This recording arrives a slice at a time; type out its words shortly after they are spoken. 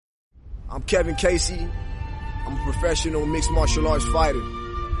I'm Kevin Casey. I'm a professional mixed martial arts fighter.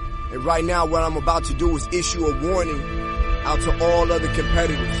 And right now what I'm about to do is issue a warning out to all other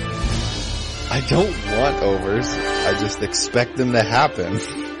competitors. I don't want overs. I just expect them to happen.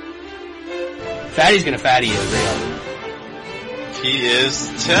 Fatty's gonna fatty is real. He is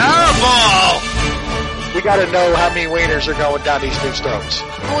terrible! We gotta know how many wieners are going down these dudes' throats.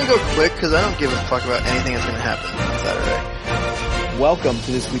 I'm gonna go quick because I don't give a fuck about anything that's gonna happen on Saturday. Welcome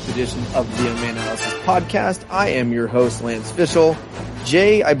to this week's edition of the MMA Analysis podcast. I am your host, Lance Fishel.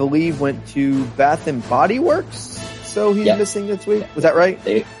 Jay, I believe, went to Bath and Body Works, so he's missing this week. Was that right?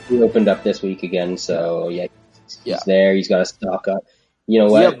 He opened up this week again, so he's there. He's got to stock up. You know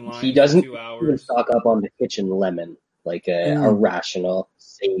what? He doesn't even stock up on the kitchen lemon like a rational,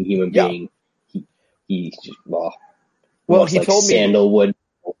 sane human being. He just, he like told sandalwood.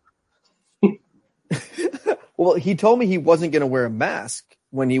 Well, he told me he wasn't going to wear a mask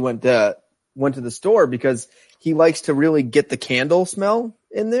when he went to the store because he likes to really get the candle smell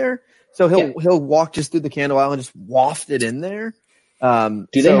in there. So he'll walk just through the candle aisle and just waft it in there. Do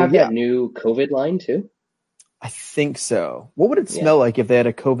they have that new COVID line too? I think so. What would it smell like if they had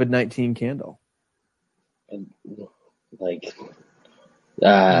a COVID-19 candle? Like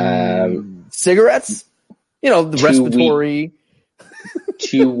cigarettes? You know, the respiratory.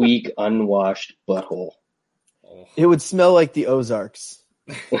 2 week unwashed butthole. It would smell like the Ozarks.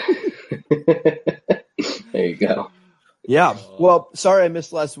 There you go. Yeah. Well, sorry I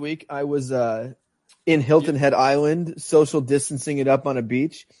missed last week. I was in Hilton Head Island, social distancing it up on a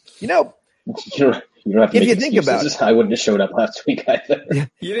beach. You know, you don't have to if make you think about it, I wouldn't have showed up last week either.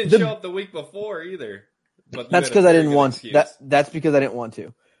 You didn't show up the week before either. But that's because I didn't want to. That's because I didn't want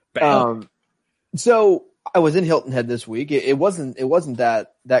to. So I was in Hilton Head this week. It wasn't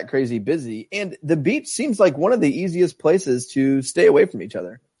that crazy busy, and the beach seems like one of the easiest places to stay away from each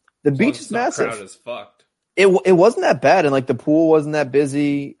other. The beach is massive. Crowd is fucked. It wasn't that bad, and like the pool wasn't that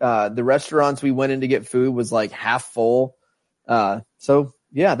busy. The restaurants we went in to get food was like half full. So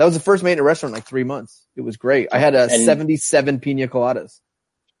yeah, that was the first made in a restaurant in like 3 months. It was great. I had 77 pina coladas.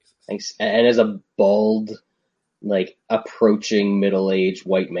 Thanks. And as a bald, like approaching middle-aged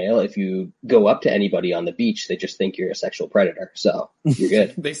white male, if you go up to anybody on the beach, they just think you're a sexual predator. So you're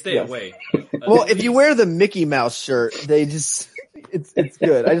good. They stay away. Well, if you wear the Mickey Mouse shirt, they just it's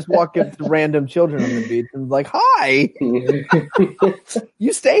good. I just walk up to random children on the beach and like, "Hi,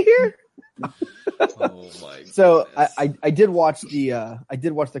 you stay here." Oh my! So I did watch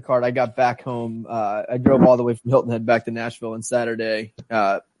the card. I got back home. I drove all the way from Hilton Head back to Nashville on Saturday,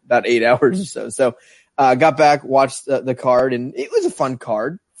 about 8 hours or so. So got back, watched the card, and it was a fun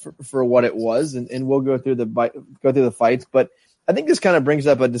card for what it was. And we'll go through the fights. But I think this kind of brings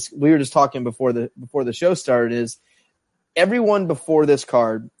up we were just talking before the show started. Is everyone before this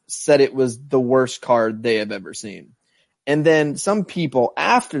card said it was the worst card they have ever seen. And then some people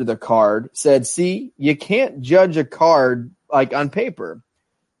after the card said, see, you can't judge a card like on paper.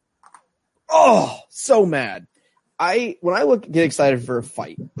 Oh, so mad. When I get excited for a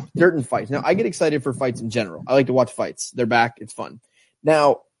fight, certain fights. Now, I get excited for fights in general. I like to watch fights. They're back. It's fun.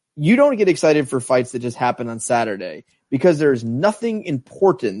 Now, you don't get excited for fights that just happen on Saturday because there's nothing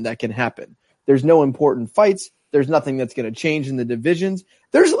important that can happen. There's no important fights. There's nothing that's going to change in the divisions.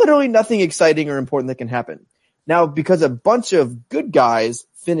 There's literally nothing exciting or important that can happen. Now, because a bunch of good guys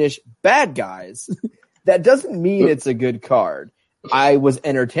finish bad guys, that doesn't mean it's a good card. I was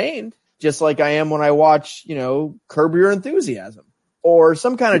entertained, just like I am when I watch, Curb Your Enthusiasm or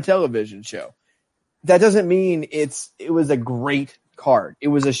some kind of television show. That doesn't mean it was a great card. It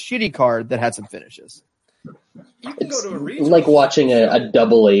was a shitty card that had some finishes. You can go to a regional. Like watching a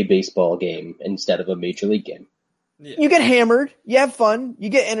double-A baseball game instead of a major league game. Yeah. You get hammered, you have fun, you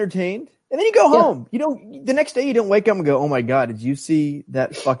get entertained. And then you go home. The next day you don't wake up and go, oh my God, did you see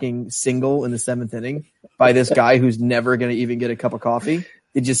that fucking single in the 7th inning by this guy who's never going to even get a cup of coffee?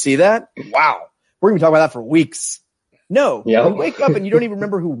 Did you see that? Wow. We're going to be talking about that for weeks. No. You wake up and you don't even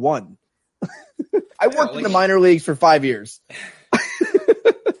remember who won. I worked in the minor leagues for 5 years.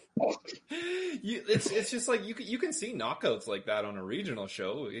 It's just like you can see knockouts like that on a regional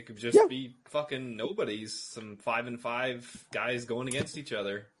show. It could just be fucking nobodies, some 5-5 guys going against each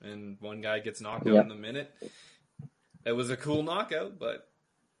other, and one guy gets knocked out in the minute. It was a cool knockout, but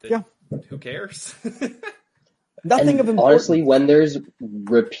who cares? Nothing of importance. Honestly, when there's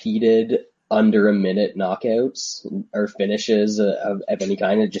repeated under a minute knockouts or finishes of any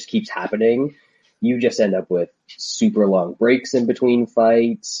kind, it just keeps happening. You just end up with super long breaks in between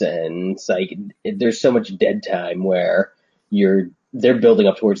fights, and it's like there's so much dead time where they're building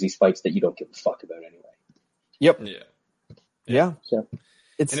up towards these fights that you don't give a fuck about anyway. Yep. Yeah. So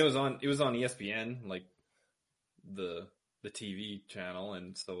It's And it was on ESPN, like the TV channel,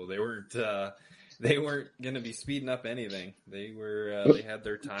 and so they weren't going to be speeding up anything. They were they had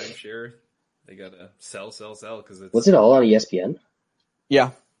their timeshare. They got to sell because it's. Was it all on ESPN?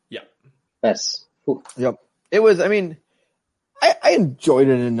 yeah. That's cool. Yep. It was. I mean, I enjoyed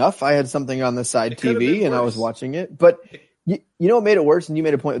it enough. I had something on the side TV and I was watching it, but. You know what made it worse? And you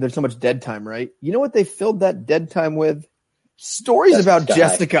made a point. There's so much dead time, right? You know what they filled that dead time with? Stories about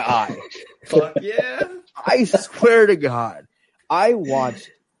Jessica I. Fuck yeah! I swear to God, I watched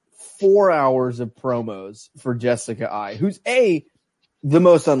 4 hours of promos for Jessica I, who's A, the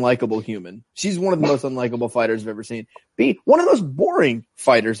most unlikable human. She's one of the most unlikable fighters I've ever seen. B, one of the most boring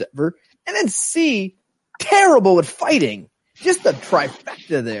fighters ever. And then C, terrible at fighting. Just a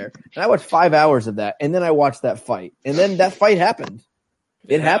trifecta there. And I watched 5 hours of that, and then I watched that fight. And then that fight happened.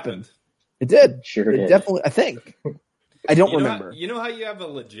 It happened. It did. Sure it did. Definitely, I think. I don't remember. You know how you have a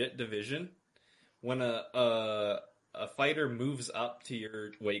legit division? When a fighter moves up to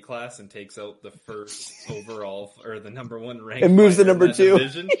your weight class and takes out the first overall or the number one ranked and moves to fighter in number that 2.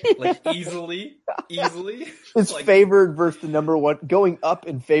 division, like easily. It's like, favored versus the number one, going up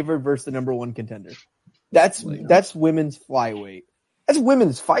and favored versus the number one contender. That's women's flyweight. That's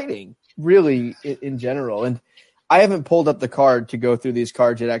women's fighting, really, in general. And I haven't pulled up the card to go through these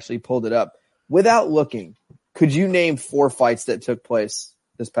cards yet. Actually pulled it up without looking. Could you name 4 fights that took place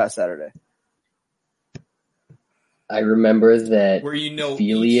this past Saturday? I remember that where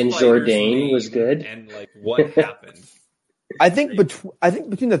Feely and Jourdain was good. And like what happened? I think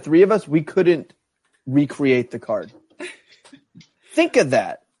between the three of us, we couldn't recreate the card. Think of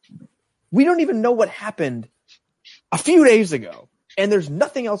that. We don't even know what happened a few days ago, and there's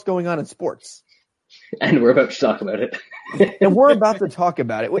nothing else going on in sports. And we're about to talk about it. And we're about to talk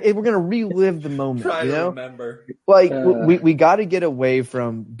about it. We're going to relive the moment. Try you to know? remember. Like we got to get away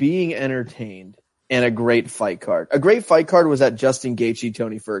from being entertained and a great fight card. A great fight card was that Justin Gaethje,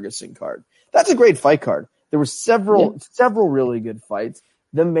 Tony Ferguson card. That's a great fight card. There were several really good fights.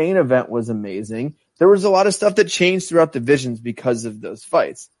 The main event was amazing. There was a lot of stuff that changed throughout divisions because of those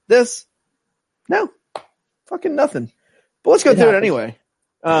fights. No, fucking nothing. But let's go through it anyway.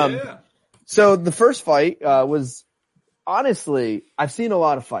 So the first fight was, honestly, I've seen a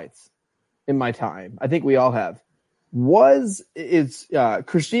lot of fights in my time. I think we all have. It's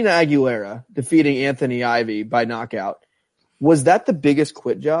Christina Aguilera defeating Anthony Ivy by knockout. Was that the biggest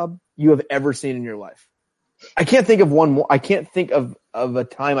quit job you have ever seen in your life? I can't think of one more. I can't think of a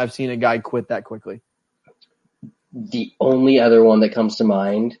time I've seen a guy quit that quickly. The only other one that comes to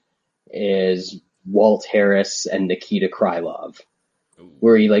mind is Walt Harris and Nikita Krylov,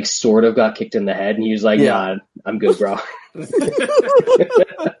 where he like sort of got kicked in the head and he was like, nah, I'm good, bro.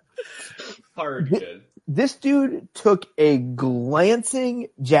 Hard good. This dude took a glancing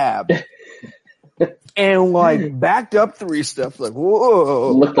jab and like backed up 3 steps like,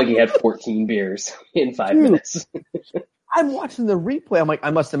 whoa. Looked like he had 14 beers in 5 minutes. I'm watching the replay. I'm like,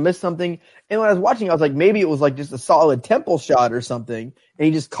 I must have missed something. And when I was watching, I was like, maybe it was like just a solid temple shot or something. And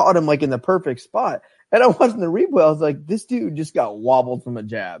he just caught him like in the perfect spot. And I'm watching the replay. I was like, this dude just got wobbled from a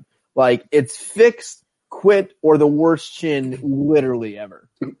jab. Like it's fixed, quit, or the worst chin literally ever.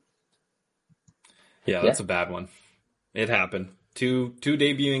 Yeah, that's a bad one. It happened. Two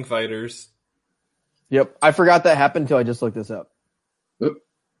debuting fighters. Yep. I forgot that happened until I just looked this up. Just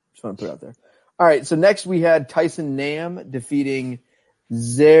want to put it out there. All right, so next we had Tyson Nam defeating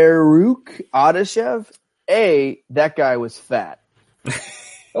Zaruk Adashev. That guy was fat.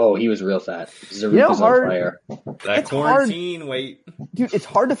 Oh, he was real fat. Zaruk was on fire. That quarantine weight. Dude, it's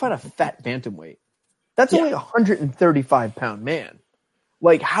hard to find a fat bantamweight. That's only a 135-pound man.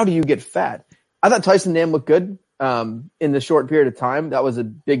 Like, how do you get fat? I thought Tyson Nam looked good in the short period of time. That was a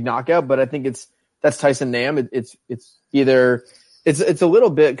big knockout, but I think that's Tyson Nam. It's either... It's a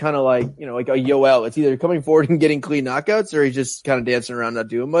little bit kind of like, like a Yoel. It's either coming forward and getting clean knockouts or he's just kind of dancing around not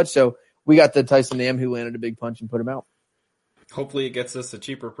doing much. So we got the Tyson Nam who landed a big punch and put him out. Hopefully it gets us a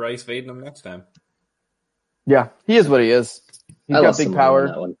cheaper price fading him next time. Yeah, he is what he is. He's got big power.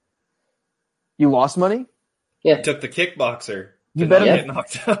 That one. You lost money? Yeah. He took the kickboxer. You bet get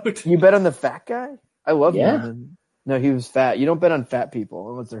knocked out. You bet on the fat guy? I love him. No, he was fat. You don't bet on fat people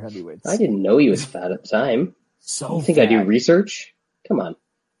unless they're heavyweights. I didn't know he was fat at the time. So you think I do research? Come on.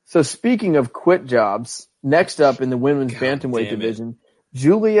 So speaking of quit jobs, next up in the women's bantamweight division,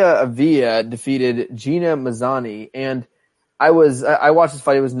 Julia Avila defeated Gina Mazzani, and I watched this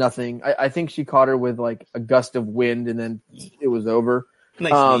fight. It was nothing. I think she caught her with like a gust of wind, and then it was over.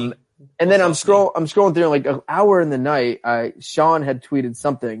 Nice and then I'm scrolling through like an hour in the night. Sean had tweeted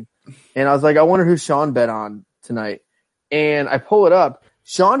something, and I was like, I wonder who Sean bet on tonight. And I pull it up.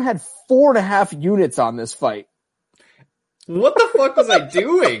 Sean had 4.5 units on this fight. What the fuck was I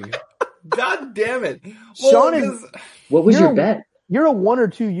doing? God damn it. Sean what was your bet? You're a 1 or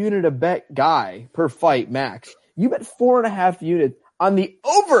 2 unit a bet guy per fight max. You bet 4.5 units on the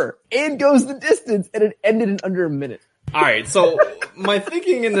over and goes the distance, and it ended in under a minute. All right, so my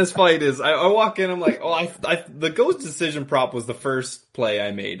thinking in this fight is I walk in, I'm like, the ghost decision prop was the first play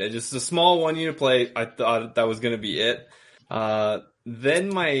I made. Just a small 1 unit play. I thought that was going to be it.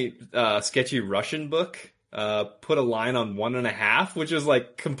 Then my sketchy Russian book put a line on 1.5, which is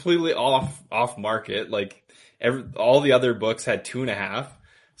like completely off market. Like all the other books had 2.5.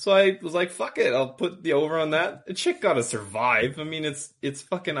 So I was like, fuck it, I'll put the over on that. The chick gotta survive. I mean, it's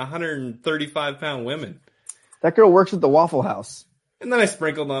fucking 135-pound women. That girl works at the Waffle House. And then I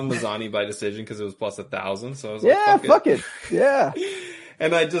sprinkled on Mazzani by decision because it was plus 1,000. So I was like, fuck it. Yeah.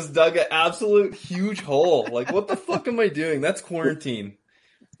 And I just dug an absolute huge hole. Like, what the fuck am I doing? That's quarantine.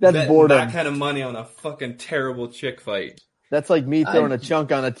 That's boredom. That kind of money on a fucking terrible chick fight. That's like me throwing a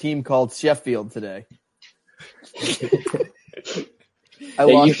chunk on a team called Sheffield today. You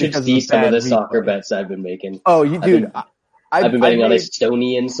should see some of the soccer bets I've been making. Oh, you dude. I've been betting on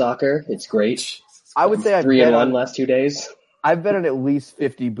Estonian soccer. It's great. I would say I've 3-1 last 2 days. I've bet on at least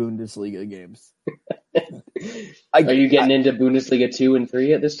 50 Bundesliga games. Are you getting into Bundesliga 2 and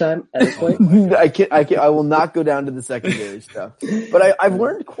 3 at this point? I will not go down to the secondary stuff. But I've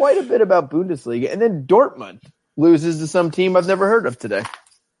learned quite a bit about Bundesliga. And then Dortmund loses to some team I've never heard of today.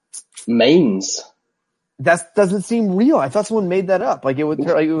 Mainz. That doesn't seem real. I thought someone made that up. Like it was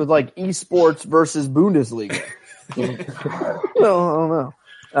like esports versus Bundesliga. I don't know.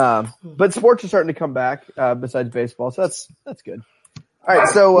 But sports are starting to come back, besides baseball. So that's good. All right.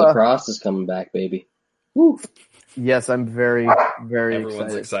 So, lacrosse is coming back, baby. Woo. Yes, I'm very, very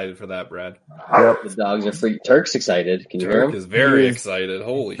Everyone's excited for that, Brad. Yep. The dogs are free. Turk's excited. Can you hear him? Turk is very excited.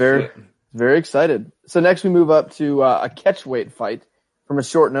 Holy shit. Very excited. So next we move up to, a catchweight fight from a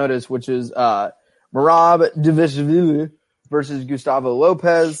short notice, which is, Merab Dvalishvili versus Gustavo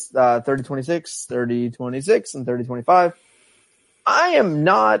Lopez, 30-26, 30-26, and 30-25. I am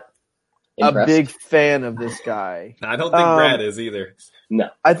not a big fan of this guy. I don't think Brad is either. No.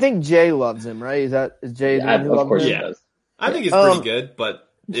 I think Jay loves him, right? Is Jay the one who loves him? Of course he does. I think he's pretty good, but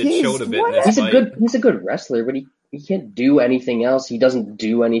it showed a bit in this fight. He's a good wrestler, but he can't do anything else. He doesn't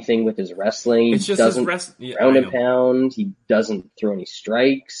do anything with his wrestling. It's he just doesn't his ground and pound. He doesn't throw any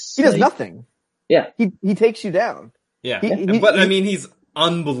strikes. He does nothing. Yeah. He takes you down. Yeah. I mean, he's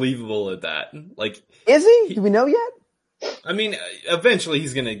unbelievable at that. Like, is he? Do we know yet? I mean, eventually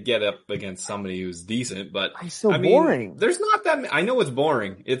he's going to get up against somebody who's decent, but he's so boring. There's not that I know it's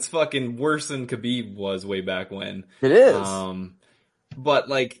boring. It's fucking worse than Khabib was way back when. It is. But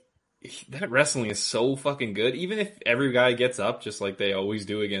like, that wrestling is so fucking good. Even if every guy gets up, just like they always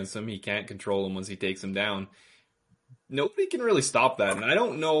do against him, he can't control him once he takes him down. Nobody can really stop that, and I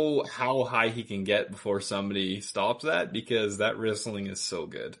don't know how high he can get before somebody stops that, because that wrestling is so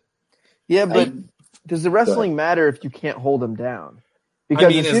good. Yeah, but does the wrestling matter if you can't hold him down?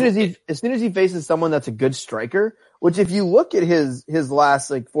 Because as soon as he faces someone that's a good striker, which if you look at his last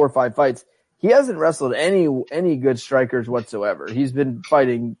like 4 or 5 fights, he hasn't wrestled any good strikers whatsoever. He's been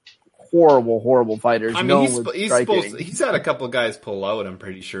fighting horrible fighters. I mean, he's had a couple of guys pull out, I'm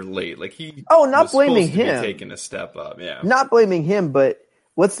pretty sure, late. Like not blaming him. Taking a step up, yeah. Not blaming him, but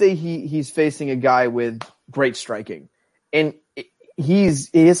let's say he's facing a guy with great striking, and he has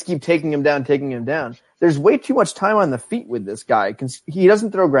to keep taking him down. There's way too much time on the feet with this guy. He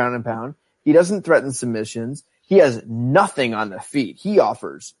doesn't throw ground and pound. He doesn't threaten submissions. He has nothing on the feet. He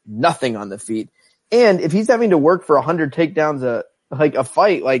offers nothing on the feet. And if he's having to work for 100 takedowns a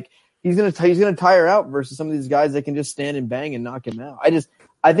fight, like, he's gonna tire out versus some of these guys that can just stand and bang and knock him out.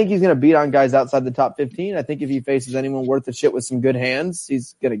 I think he's gonna beat on guys outside the top 15. I think if he faces anyone worth the shit with some good hands,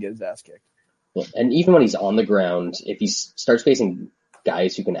 he's gonna get his ass kicked. Yeah, and even when he's on the ground, if he starts facing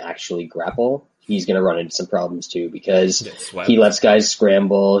guys who can actually grapple, he's gonna run into some problems too, because he lets guys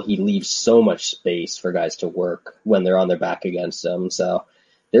scramble. He leaves so much space for guys to work when they're on their back against him. So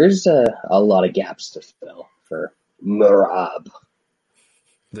there's a lot of gaps to fill for Merab.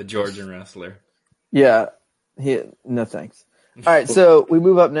 The Georgian wrestler. Yeah. No thanks. All right, so we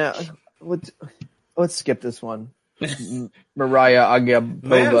move up now. Let's skip this one. Mariah Agapova.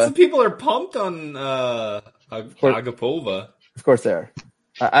 Man, some people are pumped on Agapova. Of course they are.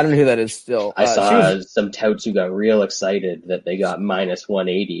 I don't know who that is still. I saw some touts who got real excited that they got minus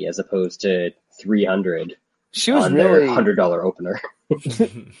 180 as opposed to 300 on their $100 opener.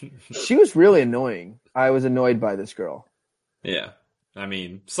 She was really annoying. I was annoyed by this girl. Yeah. I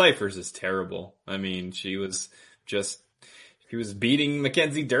mean, Cyphers is terrible. I mean, she was just... He was beating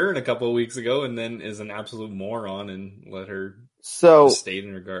Mackenzie Dern a couple of weeks ago, and then is an absolute moron and let her just stay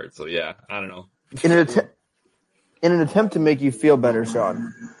in her guard. So yeah, I don't know. In an attempt to make you feel better,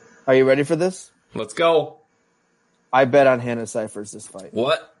 Sean, are you ready for this? Let's go. I bet on Hannah Cyphers this fight.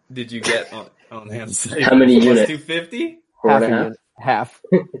 What did you get on Hannah Cyphers? How many units? 250?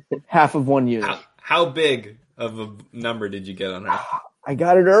 Half of 1 unit. How big of a number did you get on her? I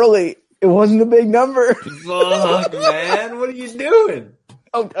got it early. It wasn't a big number. Fuck, man. What are you doing?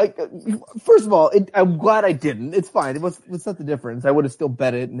 Oh, first of all, I'm glad I didn't. It's fine. What's not the difference? I would have still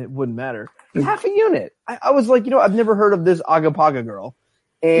bet it, and it wouldn't matter. Half a unit. I was like, I've never heard of this Agapaga girl,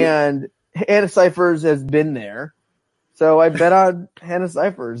 and Hannah Cyphers has been there, so I bet on Hannah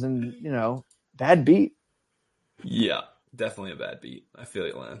Cyphers, and bad beat. Yeah, definitely a bad beat. I feel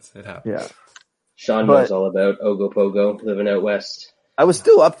you, Lance. It happens. Yeah. Sean knows all about Ogopogo living out west. I was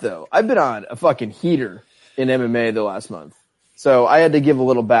still up though. I've been on a fucking heater in MMA the last month. So I had to give a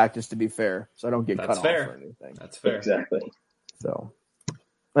little back just to be fair, so I don't get cut off or anything. That's fair. Exactly. So, all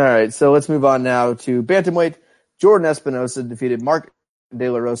right. So let's move on now to bantamweight. Jordan Espinosa defeated Mark De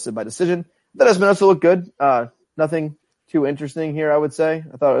La Rosa by decision. That Espinosa looked good. Nothing too interesting here, I would say.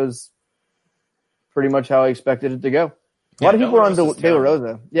 I thought it was pretty much how I expected it to go. A lot of people are on De La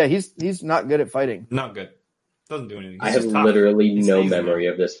Rosa. Yeah, he's not good at fighting. Not good. Doesn't do anything. I have literally no memory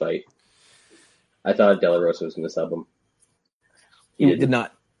of this fight. I thought De La Rosa was going to sub him. He did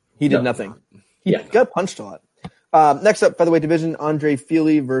not. He did nothing. He got punched a lot. Next up, featherweight division, Andre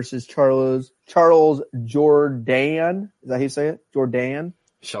Fili versus Charles Jourdain. Is that how you say it? Jourdain?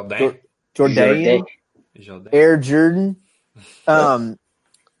 Jourdain. Air Jordan.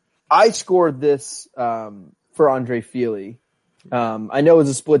 I scored this for Andre Fili. I know it was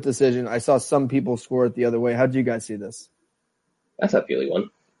a split decision. I saw some people score it the other way. How did you guys see this? I thought Fili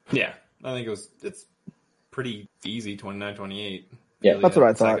won. Yeah, I think it's pretty easy, 29-28. Yeah, that's what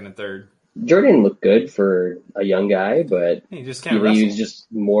I thought. Second and third. Jordan looked good for a young guy, but he just can't Fili was just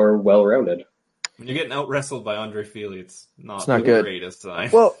more well-rounded. When you're getting out-wrestled by Andre Fili, it's not good. The greatest sign.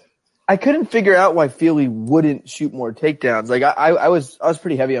 Well, I couldn't figure out why Fili wouldn't shoot more takedowns. Like I was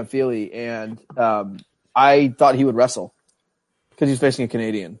pretty heavy on Fili, and I thought he would wrestle because he's facing a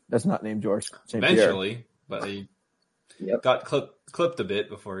Canadian that's not named George St. Pierre. Eventually, but he got clipped a bit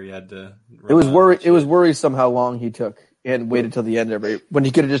before he had to. It was worrisome how long he took and waited till the end when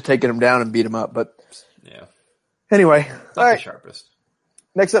he could have just taken him down and beat him up. But yeah. Anyway, not the sharpest.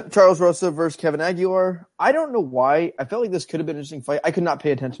 Next up, Charles Rosa versus Kevin Aguilar. I don't know why. I felt like this could have been an interesting fight. I could not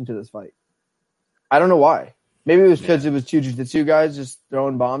pay attention to this fight. I don't know why. Maybe it was because it was two jiu-jitsu guys just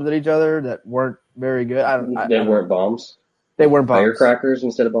throwing bombs at each other that weren't very good. They weren't bombs. They weren't bombs. Firecrackers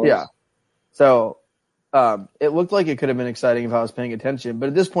instead of bombs. Yeah. So it looked like it could have been exciting if I was paying attention, but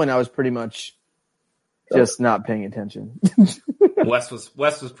at this point, I was pretty much just not paying attention. Wes was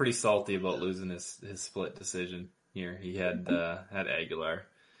pretty salty about losing his split decision here. He had Aguilar.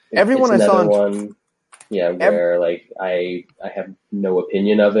 Everyone it's I saw one, where I have no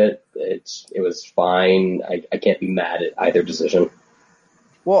opinion of it. It was fine. I can't be mad at either decision.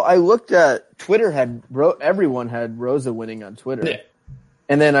 Well, I looked at Twitter. Everyone had Rosa winning on Twitter, yeah.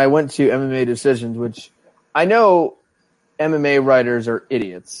 And then I went to MMA Decisions, which I know MMA writers are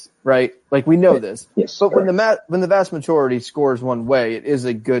idiots, right? Like we know this. Yes, but when the vast majority scores one way, it is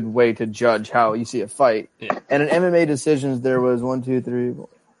a good way to judge how you see a fight. Yeah. And in MMA Decisions, there was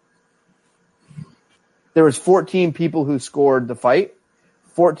 14 people who scored the fight.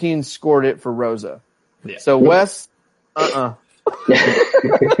 14 scored it for Rosa. Yeah. So Wes,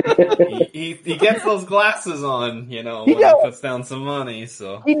 he gets those glasses on, when he puts down some money.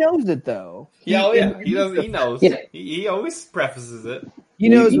 So he knows it though. He knows. Yeah. He always prefaces it. He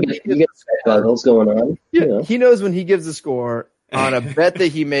knows you get goggles going on. Yeah, he knows when he gives a score on a bet that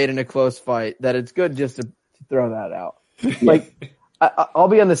he made in a close fight that it's good just to throw that out. Like I'll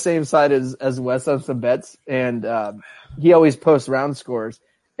be on the same side as Wes on some bets, and he always posts round scores.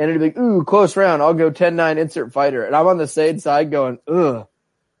 And it'd be like, ooh, close round. I'll go 10-9, insert fighter. And I'm on the same side going, ugh,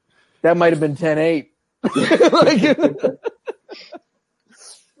 that might have been 10-8.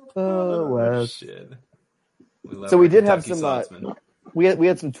 Oh, Wes. Shit. So we did have some, we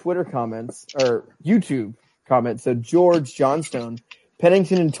had some Twitter comments, or YouTube comments. So George Johnstone,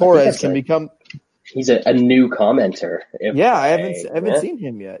 Pennington and Torres can become... He's a new commenter. I haven't seen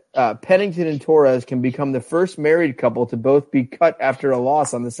him yet. Pennington and Torres can become the first married couple to both be cut after a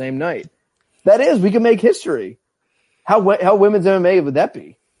loss on the same night. That is, we can make history. How women's MMA would that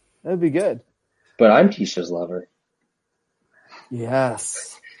be? That would be good. But I'm Tisha's lover.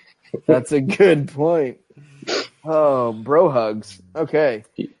 Yes, that's a good point. Oh, bro hugs. Okay,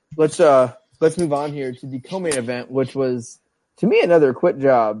 let's move on here to the co-main event, which was To me, another quit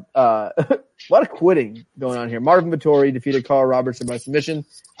job. A lot of quitting going on here. Marvin Vettori defeated Carl Robertson by submission.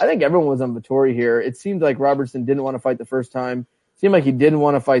 I think everyone was on Vettori here. It seemed like Robertson didn't want to fight the first time. Seemed like he didn't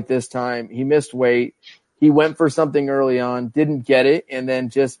want to fight this time. He missed weight. He went for something early on, didn't get it, and then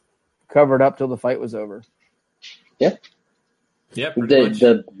just covered up till the fight was over. Yeah. Yeah,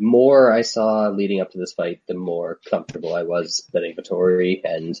 the more I saw leading up to this fight, the more comfortable I was betting Vettori,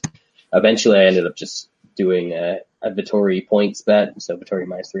 and eventually I ended up just doing a Vettori points bet, so Vettori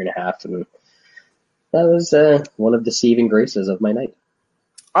minus 3.5, and that was one of the saving graces of my night.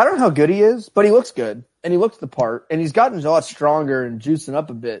 I don't know how good he is, but he looks good, and he looks the part, and he's gotten a lot stronger and juicing up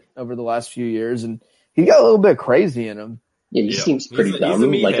a bit over the last few years, and he got a little bit crazy in him. Yeah, he seems pretty dumb,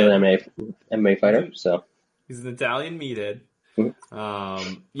 like an MMA fighter. So he's an Italian meathead.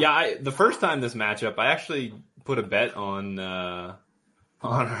 Mm-hmm. The first time this matchup, I actually put a bet on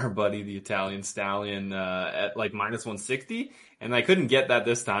our buddy, the Italian Stallion, at like minus 160, and I couldn't get that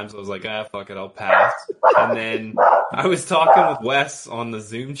this time, so I was like, fuck it, I'll pass. And then I was talking with Wes on the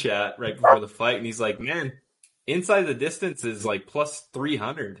Zoom chat right before the fight, and he's like, man, inside the distance is like plus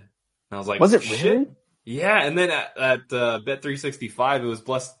 300. And I was like, was it shit? really? Yeah, and then at Bet 365, it was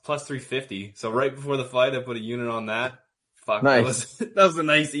plus 350. So right before the fight, I put a unit on that. Fuck, nice. That was a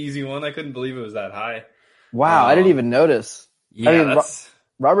nice, easy one. I couldn't believe it was that high. Wow, I didn't even notice. Yeah, I mean,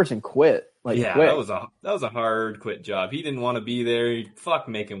 Robertson quit. Quit. That was a hard quit job. He didn't want to be there. He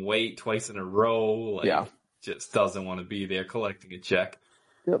making weight twice in a row. Just doesn't want to be there collecting a check.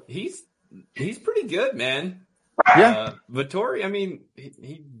 Yep. He's pretty good, man. Yeah. Vettori, I mean,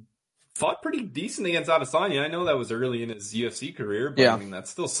 he fought pretty decent against Adesanya. I know that was early in his UFC career, but I mean,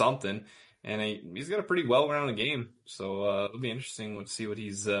 that's still something. And he's got a pretty well-rounded game. So it'll be interesting to see what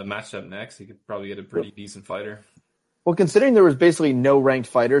he's matched up next. He could probably get a pretty decent fighter. Well, considering there was basically no ranked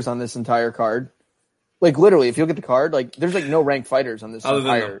fighters on this entire card, like literally, if you look at the card, like there's like no ranked fighters on this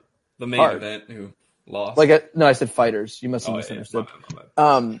entire the main card. event who lost. No, I said fighters. You must have misunderstood. My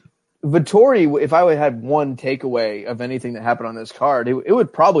bad. Vittori, if I would have had one takeaway of anything that happened on this card, it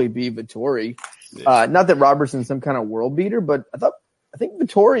would probably be Vittori. Yeah. Not that Robertson's some kind of world beater, but I think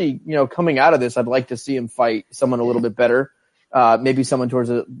Vittori, coming out of this, I'd like to see him fight someone a little bit better. Maybe someone towards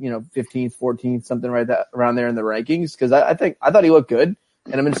 15th, 14th, something around there in the rankings. Because I thought he looked good,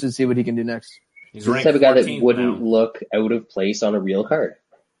 and I'm interested to see what he can do next. He's the type of guy that wouldn't look out of place on a real card.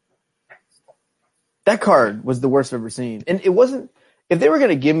 That card was the worst I've ever seen, and it wasn't. If they were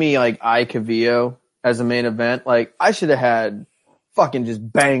gonna give me like Cavillo as a main event, like I should have had fucking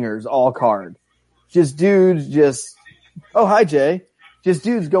just bangers all card, just dudes, oh hi Jay. Just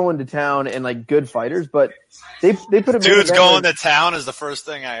dudes going to town and like good fighters, but they put him. Dudes going to town is the first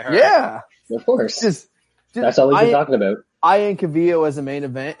thing I heard. Yeah, of course. Just that's all we've been talking about. And Cavillo as a main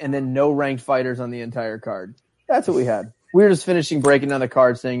event, and then no ranked fighters on the entire card. That's what we had. We were just breaking down the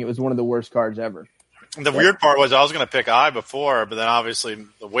card, saying it was one of the worst cards ever. The weird part was I was going to pick I before, but then obviously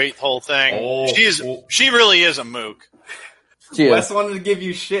the weight whole thing. She really is a mook. Wes wanted to give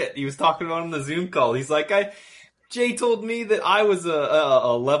you shit. He was talking about it on the Zoom call. He's like, Jay told me that I was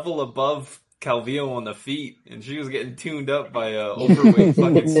a level above Calvillo on the feet, and she was getting tuned up by overweight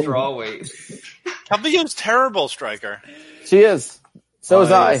fucking strawweight. Calvillo's terrible striker. She is. So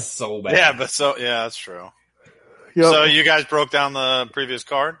is I. So bad. Yeah, that's true. Yep. So you guys broke down the previous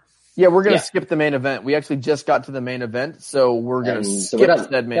card? Yeah, we're going to skip the main event. We actually just got to the main event, so we're going to skip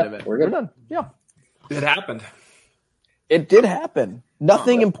that main event. We're done. Yeah. It happened. It did happen.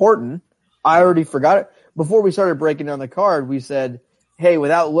 Nothing important. I already forgot it. Before we started breaking down the card, we said, hey,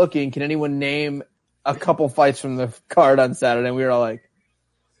 without looking, can anyone name a couple fights from the card on Saturday? And we were all like,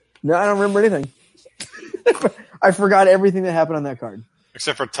 no, I don't remember anything. I forgot everything that happened on that card.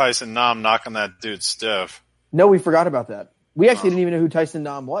 Except for Tyson Nam knocking that dude stiff. No, we forgot about that. We actually didn't even know who Tyson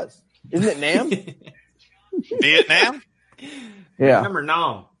Nam was. Isn't it Nam? Vietnam? Yeah. Remember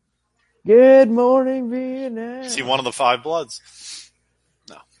Nam. Good morning, Vietnam. Is he one of the five bloods?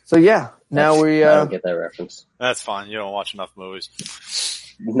 No. So, yeah. Now I don't get that reference. That's fine. You don't watch enough movies.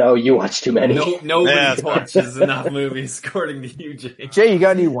 No, you watch too many. Nobody watches enough movies, according to you, Jay. Jay, you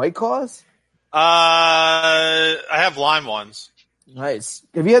got any White Claws? I have lime ones. Nice.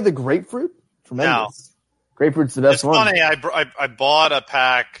 Have you had the grapefruit? Tremendous. No. Grapefruit's the best one. It's funny. I bought a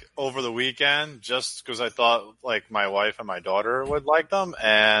pack over the weekend just because I thought like my wife and my daughter would like them.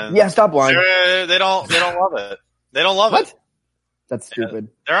 And yeah, stop lying. They don't love it. They don't love it. That's stupid.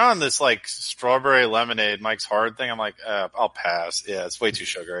 They're on this like strawberry lemonade, Mike's Hard thing. I'm like, I'll pass. Yeah, it's way too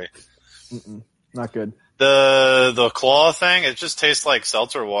sugary. Not good. The claw thing, it just tastes like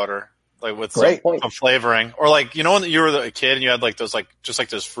seltzer water, like with some flavoring. Or like, you know, when you were a kid and you had like those like just like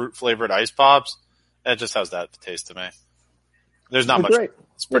those fruit flavored ice pops. It just has that taste to me. There's not much. Great.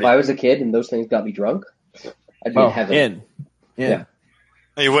 If I was a kid and those things got me drunk, I'd be in heaven. Yeah.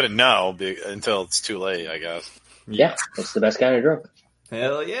 You wouldn't know until it's too late, I guess. Yeah, it's the best kind of drunk.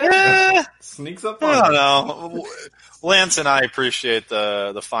 Hell yeah. Sneaks up on I don't me. know. Lance and I appreciate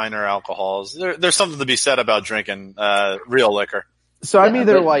the finer alcohols. There's something to be said about drinking real liquor. So I'm Yeah,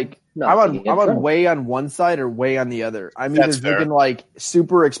 either but like not I'm getting on drunk. way on one side or way on the other. I'm either That's fair. drinking like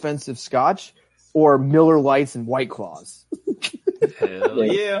super expensive scotch or Miller Lights and White Claws. Hell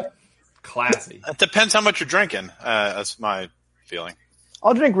yeah. Classy. It depends how much you're drinking. That's my feeling.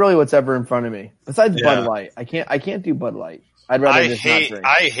 I'll drink really whatever in front of me. Besides Yeah. Bud Light, I can't do Bud Light. I'd rather just not drink.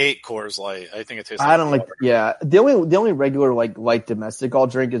 I hate Coors Light. I think it tastes. I don't like. water. Yeah, the only regular like light domestic I'll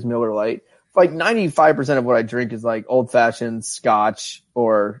drink is Miller Light. Like 95% of what I drink is like old fashioned Scotch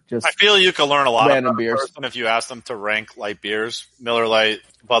or just. I feel you could learn a lot Random about beers. a person if you ask them to rank light beers: Miller Light,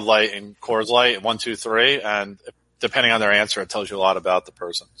 Bud Light, and Coors Light. 1, 2, 3, and depending on their answer, it tells you a lot about the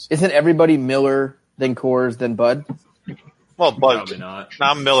person. Isn't everybody Miller, then Coors, then Bud? Well, Bud, Probably not.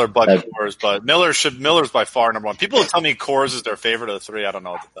 not Miller, Bud, Coors, but Miller's by far number one. People who tell me Coors is their favorite of the three, I don't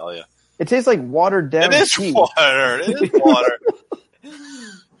know what to tell you. It tastes like watered down. It is tea. water. It is water.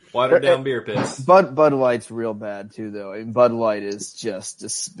 Watered down beer piss. Bud Light's real bad too, though. I mean, Bud Light is just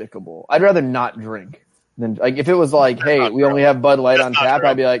despicable. I'd rather not drink than like if it was like, hey, we only have Bud Light on That's not tap. true.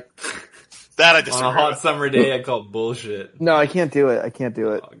 I'd be like, That I On disagree a hot with. summer day, I call bullshit. no, I can't do it. I can't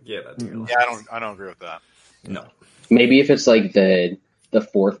do it. Oh, get out of here. Yeah, I don't agree with that. No. Maybe if it's like the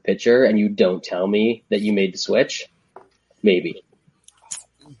fourth pitcher and you don't tell me that you made the switch, maybe.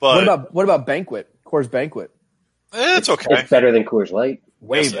 But What about Banquet? Coors Banquet. it's okay. It's better than Coors Light.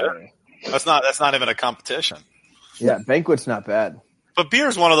 Way Yes, sir. better. That's not even a competition. Yeah, Banquet's not bad. But beer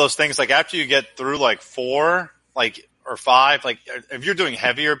is one of those things. Like after you get through like 4, like or 5, like if you're doing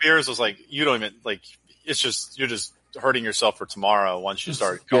heavier beers, it's like you don't even like. It's just you're just hurting yourself for tomorrow once you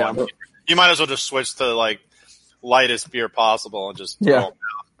start going. Yeah. You might as well just switch to like lightest beer possible and just throw Yeah. them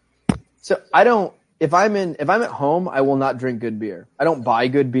down. So I don't. If I'm at home, I will not drink good beer. I don't buy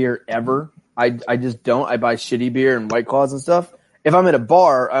good beer ever. I just don't. I buy shitty beer and White Claws and stuff. If I'm at a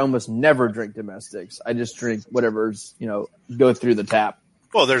bar, I almost never drink domestics. I just drink whatever's, go through the tap.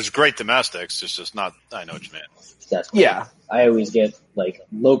 Well, there's great domestics. It's just not. I know what you mean. That's Yeah. I always get like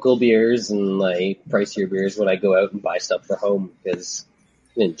local beers and like pricier beers when I go out and buy stuff for home because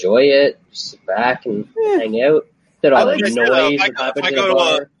I enjoy it, just sit back and hang out. That all I like that it, noise If that happens I in go a to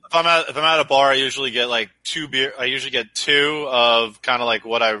bar. if I'm at a bar, I usually get like 2 beer. I usually get 2 of kind of like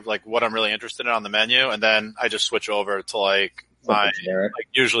what I'm really interested in on the menu, and then I just switch over to like my Something generic. like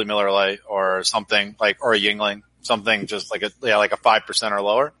usually Miller Lite or something like or a Yingling, something just like a 5% or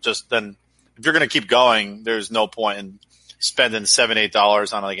lower. Just then, if you're gonna keep going, there's no point in spending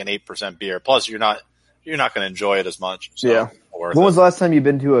 $7-8 on like an 8% beer. Plus, you're not gonna enjoy it as much. So Yeah. worth When it. was the last time you've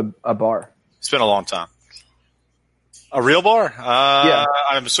been to a bar? It's been a long time. A real bar? Yeah.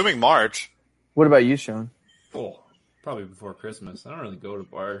 I'm assuming March. What about you, Sean? Oh, probably before Christmas. I don't really go to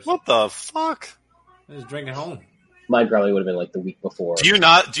bars. What the fuck? I just drink at home. Mine probably would have been like the week before. Do you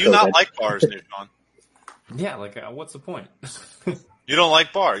not COVID. like bars, New Sean? Yeah, like, what's the point? You don't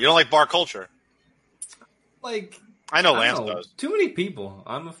like bar. You don't like bar culture. Like, I know I Lance don't know. does. Too many people.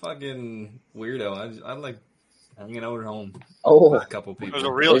 I'm a fucking weirdo. I like hanging out at home Oh, with a couple people. There's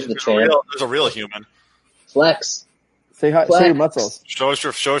a real human. flex. Say hi. Say your muscles. Show us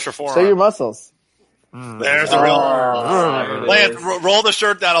your forearm. Say your muscles. There's the real. There it Lance, is. roll the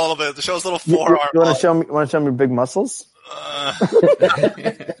shirt down a little bit to show us a little You forearm. want to show me? Want to show me your big muscles?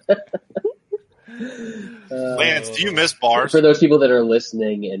 Lance, do you miss bars? For those people that are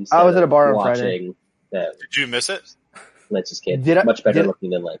listening and I was at a bar on watching, that Did you miss it? Lance's kid Did I- much better did-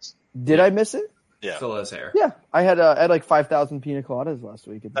 looking than Lance. Did I miss it? Yeah. Still has hair. Yeah, I had like 5,000 pina coladas last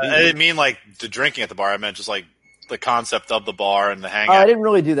week. At the I didn't mean like the drinking at the bar. I meant just like the concept of the bar and the hangout. I didn't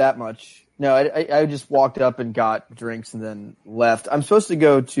really do that much. No, I just walked up and got drinks and then left. I'm supposed to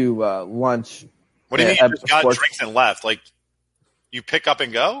go to lunch. What do you mean at you just got sports- drinks and left? Like you pick up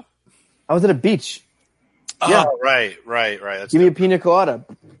and go? I was at a beach. Oh, Yeah. right. That's Give me a pina colada.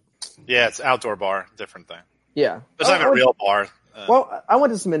 yeah, it's outdoor bar, different thing. Yeah. It's not even a real bar. Well, I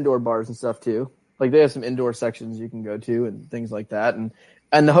went to some indoor bars and stuff too. Like they have some indoor sections you can go to and things like that.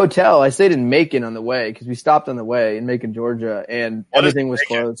 And the hotel, I stayed in Macon on the way because we stopped on the way in Macon, Georgia, and What is everything was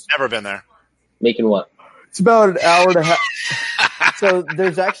Macon? closed. Never been there. Making what? It's about an hour and a half. So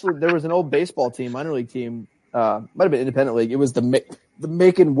there was an old baseball team, minor league team, might have been independent league. It was the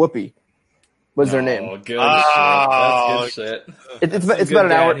Macon Whoopie was their name. Oh, good Oh, shit. That's good shit. It's Good about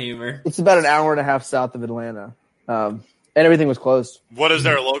an hour. dad humor. It's about an hour and a half south of Atlanta, and everything was closed. What does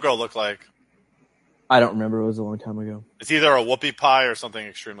their logo look like? I don't remember. It was a long time ago. It's either a whoopie pie or something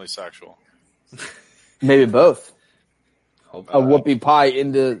extremely sexual. Maybe both. Hope A whoopie pie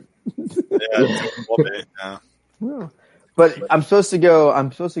into. Yeah, whoopie. Yeah. Well, but I'm supposed to go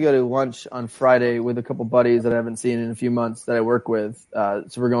to lunch on Friday with a couple buddies that I haven't seen in a few months that I work with. So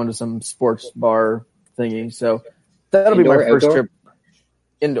we're going to some sports bar thingy. So that'll be my first trip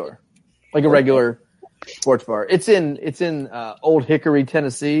indoor, like a regular sports bar. It's in Old Hickory,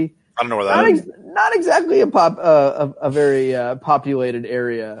 Tennessee. I don't know where that is. Not exactly a very populated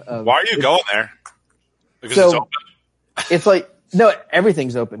area. Why are you going there? Because So- it's open. It's like no,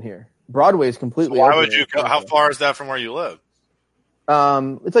 everything's open here. Broadway's completely. Why open would you here. go? How far is that from where you live?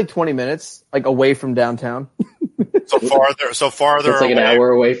 It's like 20 minutes, like away from downtown. So farther. It's like an away. hour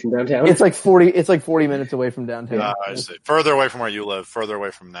away from downtown. It's like 40 minutes away from downtown. I see. Further away from where you live. Further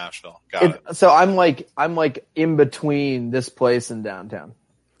away from Nashville. Got it. So I'm like in between this place and downtown.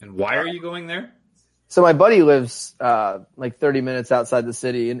 And why are you going there? So my buddy lives like 30 minutes outside the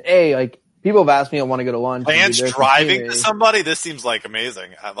city, and like people have asked me I want to go to lunch. Lance and do this driving and to that. somebody? This seems like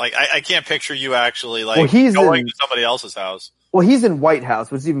amazing. Like I can't picture you actually like Well, he's going in- to somebody else's house. Well, he's in White House,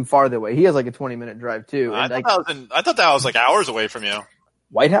 which is even farther away. He has like a 20-minute drive too. I And thought, like, I thought that was like hours away from you.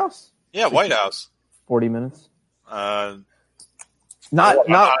 White House, Yeah, White House. 40 minutes. On Not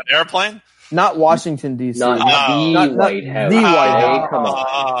an airplane? not Washington D.C. not the not White House. the White Hey, House. come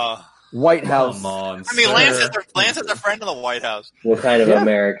on. White House. Come on, I mean, sir. Lance is a friend of the White House. What kind of Yeah.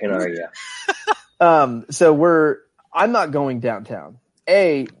 American are you? So I'm not going downtown.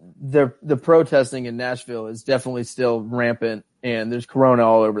 The protesting in Nashville is definitely still rampant, and there's Corona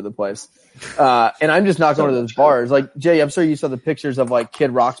all over the place. And I'm just not going to those bars. Like Jay, I'm sure you saw the pictures of like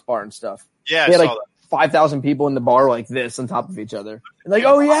Kid Rock's bar and stuff. Yeah, They I had saw like that. 5,000 people in the bar like this on top of each other. And like,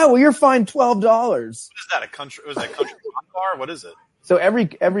 oh yeah, well you're fined $12. What is that? A country? Was that a country rock bar? What is it? So every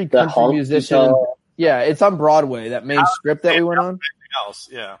The country honky musician, tonk. yeah, it's on Broadway. That main strip that we went on. Anything else?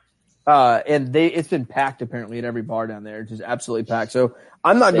 Yeah. And it's been packed apparently at every bar down there, just absolutely packed. So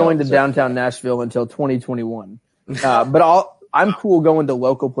I'm not going to downtown Nashville until 2021. But I'm cool going to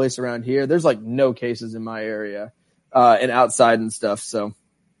local place around here. There's like no cases in my area, and outside and stuff. So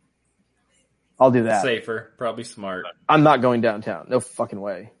I'll do that. Safer, probably smart. I'm not going downtown. No fucking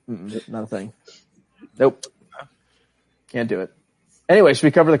way. Not a thing. Nope. Can't do it. Anyway, should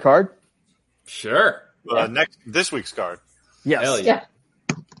we cover the card? Sure. This week's card. Yes. Hell yeah.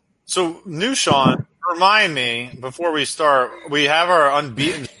 So, new Sean, remind me before we start. We have our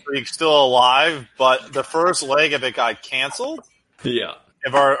unbeaten streak still alive, but the first leg of it got canceled. Yeah.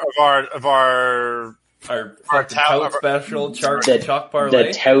 Of our Our Our tout special chalk The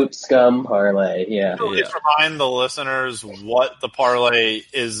parlay. tout scum parlay. Yeah. please remind the listeners what the parlay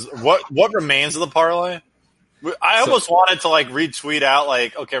is. What remains of the parlay? I almost wanted to like retweet out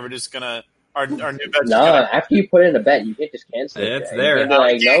like, okay, we're just gonna our new bet. No, after you put in a bet, you can't just cancel it. It's Jay. there. You can be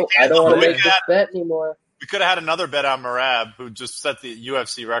like, no, I don't want to make this Yeah. bet anymore. We could have had another bet on Merab, who just set the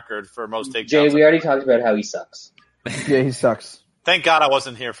UFC record for most takedowns. Jay, we already talked about how he sucks. Yeah, he sucks. Thank God I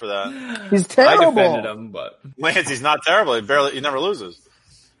wasn't here for that. He's I terrible. defended him, but Lance, he's not terrible. He never loses.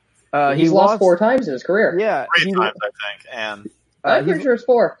 He He's lost 4 times in his career. Yeah, Three times, I think. And I'm pretty sure it's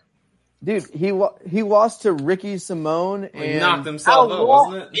 4. dude, he lost to Ricky Simone he and knocked himself out,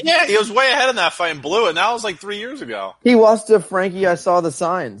 wasn't it? yeah, he was way ahead in that fight and blew it. That was like 3 years ago. he lost to Frankie. I saw the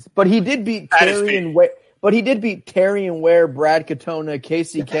signs, but he did beat At his Terry feet. and Ware. But he did beat Terry and Ware, Brad Katona,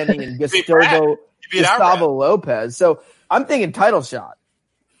 Casey Kenning, and beat Brad. Gustavo He beat our Brad. Lopez. So I'm thinking title shot.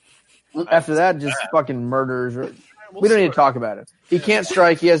 After that, just fucking murders. We don't need to talk about it. He can't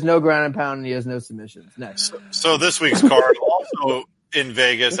strike. He has no ground and pound, and he has no submissions. Next. So this week's card also in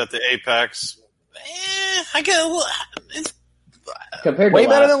Vegas at the Apex. I get it's Compared Way to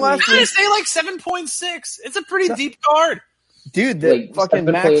better last than last week. I week. say like 7.6. It's a pretty deep card. Dude, the Wait, fucking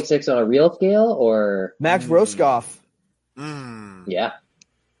Max 7.6 on a real scale, or Roscoff. yeah,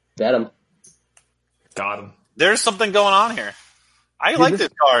 bet him. Got him. There's something going on here. I like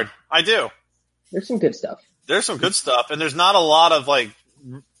this card. I do. There's some good stuff. There's some good stuff, and there's not a lot of like.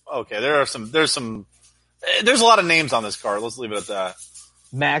 Okay, there's a lot of names on this card. Let's leave it at that.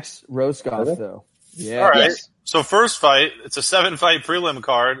 Max Roscoff, Okay. though. Yeah. All right. Yes. So first fight, it's a 7-fight prelim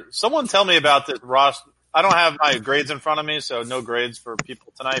card. Someone tell me about this roster. I don't have my grades in front of me, so no grades for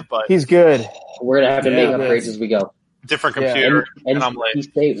people tonight. But He's good. We're gonna have to make Yeah. upgrades as we go. different Yeah, computer, And and I'm late.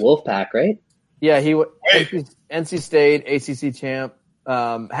 NC State Wolfpack, right? Yeah, Wait. NC State, ACC champ.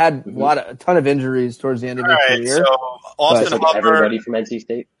 Had a ton of injuries towards the end of All his right, career. so Austin Like Hubbard, everybody from NC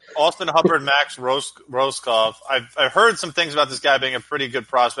State. Max Roscoff. I've heard some things about this guy being a pretty good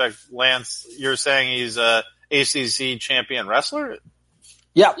prospect. Lance, you're saying he's a ACC champion wrestler?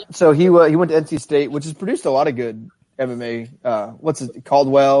 Yeah, so he went to NC State, which has produced a lot of good MMA.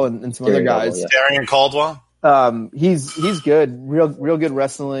 Caldwell and some other guys. Darian Caldwell. He's good, real good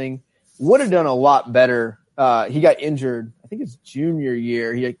wrestling. Would have done a lot better. He got injured, I think his junior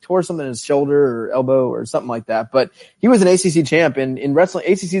year. He tore something in his shoulder or elbow or something like that. But he was an ACC champ, and in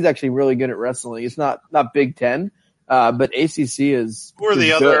wrestling, ACC is actually really good at wrestling. It's not Big Ten, but ACC is. Who are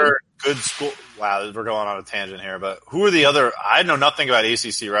the other good school? Wow, we're going on a tangent here, but who are the other? I know nothing about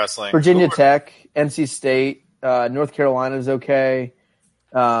ACC wrestling. Virginia Tech, NC State, North Carolina is okay.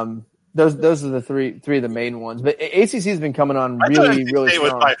 Those are the three of the main ones. But ACC has been coming on really strong. State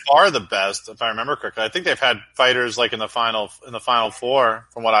was by far the best, if I remember correctly. I think they've had fighters like in the final four,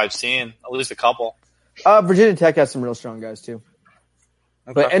 from what I've seen, at least a couple. Virginia Tech has some real strong guys too.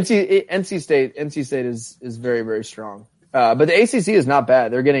 Okay. But NC State is very, very strong. But the ACC is not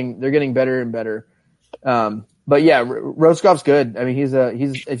bad. They're getting better and better. But yeah, Roscoff's good. I mean,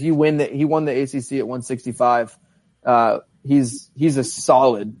 if he won the ACC at 165. He's a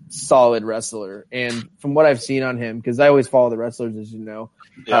solid wrestler. And from what I've seen on him, because I always follow the wrestlers, as you know,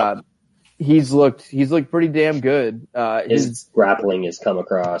 he's looked pretty damn good. His grappling has come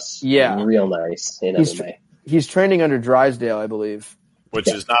across real nice in MMA. He's training under Drysdale, I believe. Which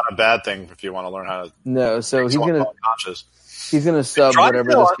is not a bad thing if you want to learn how to. No, so he's gonna sub Drysdale,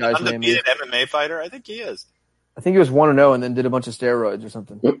 whatever this guy's name is. Undefeated MMA fighter, I think he is. I think he was 1-0 and then did a bunch of steroids or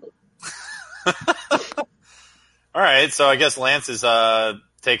something. All right, so I guess Lance is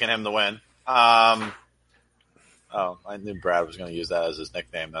taking him to win. I knew Brad was going to use that as his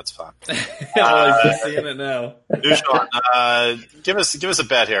nickname. That's fine. I'm just seeing it now. Dushan, give us a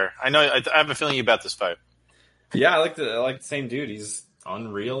bet here. I have a feeling you bet this fight. Yeah, I like the same dude. He's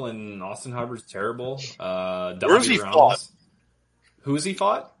unreal, and Austin Hubbard's terrible. Where's he fought? Who's he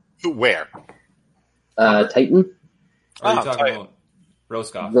fought? Where? Titan. Are you talking about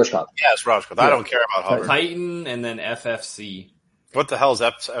Roscoff? Yes, Roscoff. I don't care about Hubbard. Titan and then FFC. What the hell's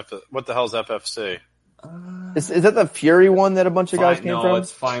FFC? Is that the Fury one that a bunch of guys came from? No,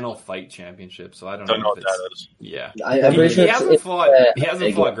 it's Final Fight Championship. So I don't know if that is. Yeah, he hasn't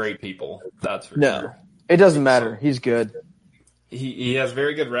fought great people. That's for sure. It doesn't matter. He's good. He has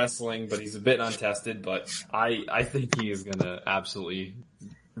very good wrestling, but he's a bit untested. But I think he is gonna absolutely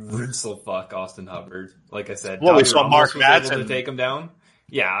wrestle fuck Austin Hubbard. Like I said, we saw Mark Madsen to take him down.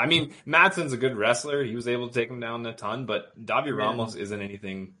 Yeah, I mean Madsen's a good wrestler. He was able to take him down a ton, but Davi Ramos isn't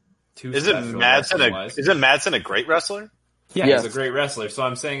anything too. Isn't Madsen a great wrestler? Yeah, he's a great wrestler. So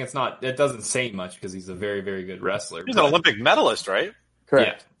I'm saying it doesn't say much because he's a very, very good wrestler. He's an Olympic medalist, right?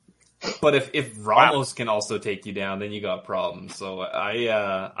 Correct. Yeah. But if Ramos can also take you down, then you got problems. So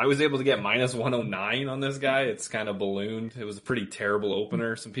I was able to get minus 109 on this guy. It's kind of ballooned. It was a pretty terrible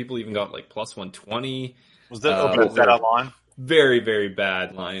opener. Some people even got like plus 120. Was that opener bet online? Very, very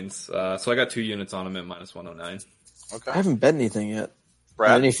bad lines. So I got 2 units on him at minus 109. Okay. I haven't bet anything yet.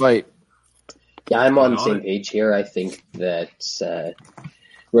 Brad? Any fight. Yeah, I'm on the same page here. I think that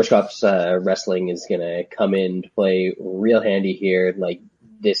Roscoff's wrestling is going to come in to play real handy here. Like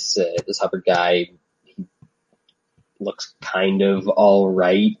this Hubbard guy, he looks kind of all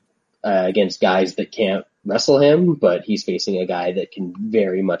right against guys that can't wrestle him, but he's facing a guy that can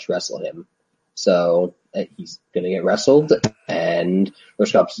very much wrestle him. So he's going to get wrestled, and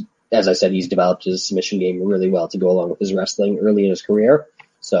Roscoff's, as I said, he's developed his submission game really well to go along with his wrestling early in his career.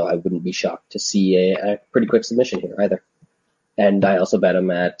 So I wouldn't be shocked to see a pretty quick submission here either. And I also bet him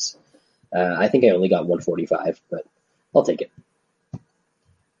at, I think I only got 145, but I'll take it.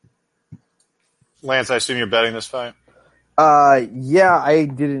 Lance, I assume you're betting this fight? Yeah,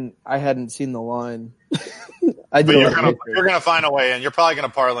 I hadn't seen the line. But you're going to find a way, and you're probably going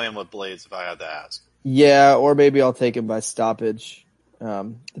to parlay him with Blaydes if I had to ask. Yeah, or maybe I'll take him by stoppage,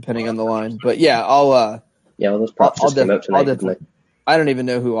 depending on the line. But yeah, those props just came out tonight. I don't even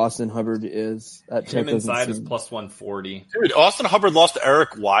know who Austin Hubbard is. Him inside is plus 140. Dude, Austin Hubbard lost to Eric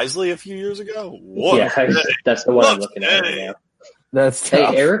Wisely a few years ago? What? Yeah, that's the one I'm looking at right now. That's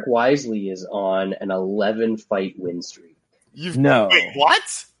tough. Hey, Eric Wisely is on an 11-fight win streak. Wait,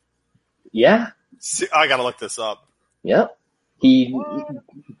 what? Yeah. See, I gotta look this up. Yep. He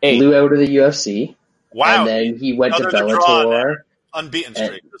flew out of the UFC. Wow. And then he went to Bellator. Unbeaten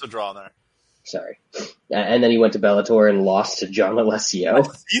streak. There's a draw there. Sorry. And then he went to Bellator and lost to John Alessio. I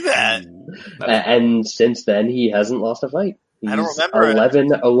see that. And since then, he hasn't lost a fight. I don't remember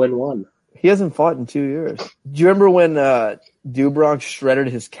 11-0-1. He hasn't fought in 2 years. Do you remember when Dubronx shredded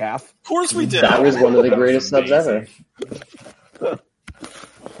his calf? Of course we did. That was one of the greatest subs ever.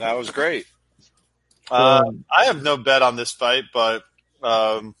 That was great. I have no bet on this fight, but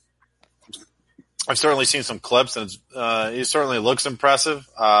I I've certainly seen some clips, and he certainly looks impressive.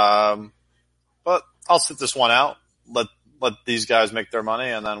 But I'll sit this one out. Let these guys make their money,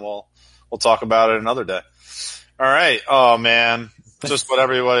 and then we'll talk about it another day. All right. Oh man, just what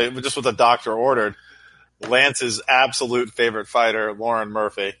the doctor ordered. Lance's absolute favorite fighter, Lauren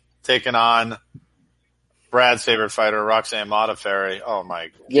Murphy, taking on Brad's favorite fighter, Roxanne Modafferi. Oh my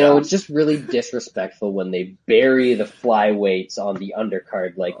God. You know, it's just really disrespectful when they bury the flyweights on the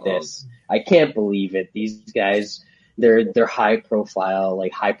undercard like this. I can't believe it. These guys, they're high profile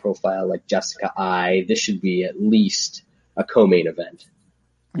like Jessica I. This should be at least a co-main event.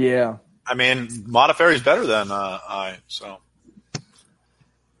 Yeah. I mean, Modafferi's better than I. So.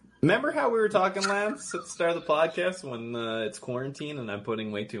 Remember how we were talking, Lance, at the start of the podcast when it's quarantine and I'm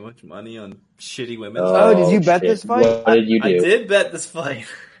putting way too much money on shitty women? Oh, did you bet this fight? What did you do? I did bet this fight.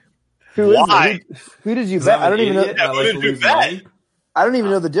 Why? Who did you bet? I don't even know. Who did you bet? I don't even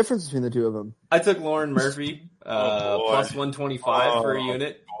know the difference between the two of them. I took Lauren Murphy plus 125 for a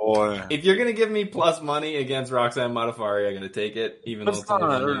unit. Boy. If you're gonna give me plus money against Roxanne Modafferi, I'm gonna take it, even though it's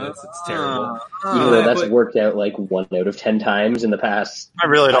only 10 units. It's terrible. Even though that's worked out like 1 out of 10 times in the past. I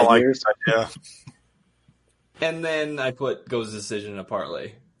really don't 5 like years. this idea. And then I put Goes Decision in a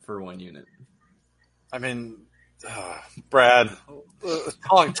parlay for 1 unit. I mean, Brad, I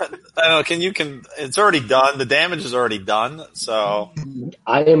don't know, it's already done. The damage is already done. So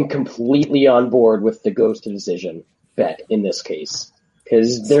I am completely on board with the goes to decision bet in this case.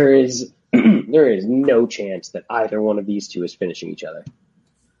 Because there is no chance that either one of these two is finishing each other.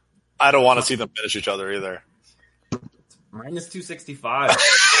 I don't want to see them finish each other either. Minus 265.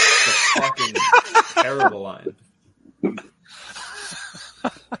 It's a fucking terrible line.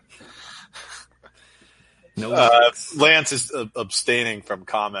 No Lance is abstaining from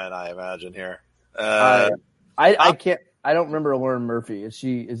comment, I imagine here. I can't. I don't remember Lauren Murphy. Is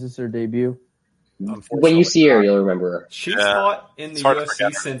this her debut? When you see her, you'll remember her. She's fought in the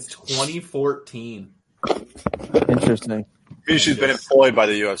UFC since 2014. Interesting. Maybe she's been employed by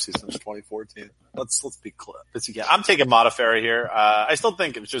the UFC since 2014. Let's be clear. I'm taking Modafferi here. I still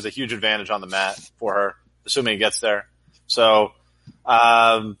think there's a huge advantage on the mat for her, assuming it gets there. So,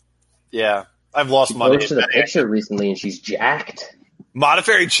 yeah, I've lost money. I posted a picture recently, and she's jacked.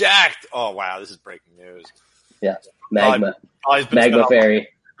 Modafferi jacked. Oh wow, this is breaking news. Yeah, Magma Fairy.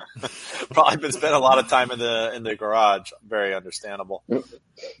 Probably been spent a lot of time in the garage. Very understandable.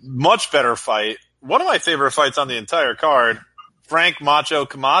 Much better fight. One of my favorite fights on the entire card. Frank Macho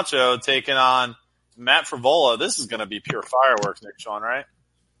Camacho taking on Matt Frivola. This is going to be pure fireworks, Nick Sean, right?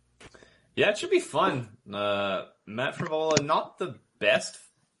 Yeah, it should be fun. Matt Frivola, not the best,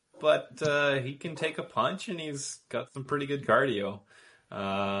 but he can take a punch and he's got some pretty good cardio.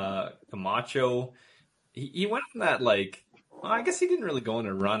 Camacho, he went on that I guess he didn't really go on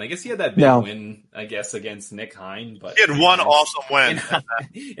a run. I guess he had that big win, against Nick Hine. But he had one awesome win.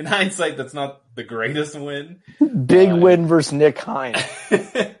 In hindsight, that's not the greatest win. Big win versus Nick Hine.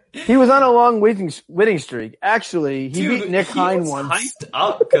 He was on a long winning streak. Actually, he beat Nick Hine once. He was hyped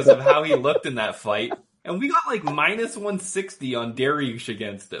up because of how he looked in that fight. And we got minus 160 on Dariush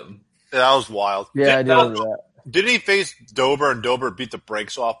against him. Yeah, that was wild. Yeah, I did remember that. Didn't he face Dober and Dober beat the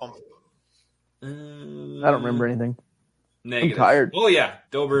brakes off him? I don't remember anything. Negative. I'm tired. Oh yeah,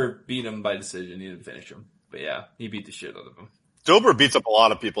 Dober beat him by decision. He didn't finish him, but yeah, he beat the shit out of him. Dober beats up a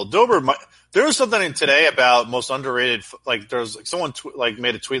lot of people. There was something today about most underrated. There's someone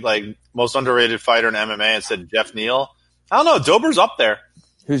made a tweet most underrated fighter in MMA and said Jeff Neal. I don't know. Dober's up there.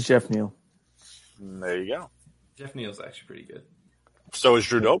 Who's Jeff Neal? There you go. Jeff Neal's actually pretty good. So is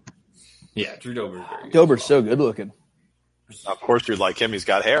Drew Dober. Yeah, Drew Dober's very good. Dober's so good looking. Of course, you'd like him. He's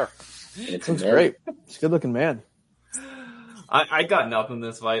got hair. Looks great. He's a good looking man. I got nothing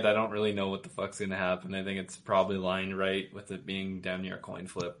this fight. I don't really know what the fuck's going to happen. I think it's probably lying right with it being damn near a coin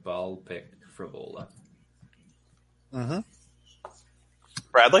flip. I'll pick Frivola. Mm-hmm.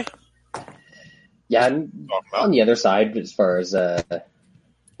 Bradley? Yeah, I'm on the other side as far as a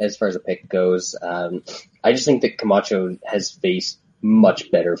pick goes. I just think that Camacho has faced much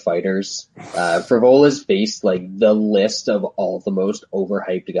better fighters. Frivola's faced the list of all the most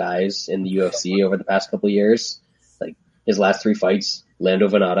overhyped guys in the UFC over the past couple of years. His last 3 fights, Lando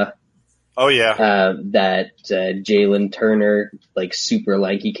Venata. Oh yeah. That Jalen Turner, super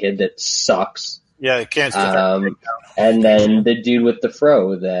lanky kid that sucks. Yeah, it can't. And then the dude with the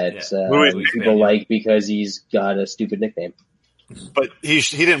fro that people like because he's got a stupid nickname. But he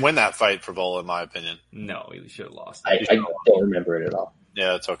didn't win that fight for Vola, in my opinion. No, he should have lost. I don't remember it at all.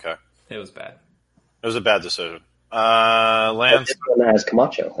 Yeah, it's okay. It was bad. It was a bad decision. Lance? This one has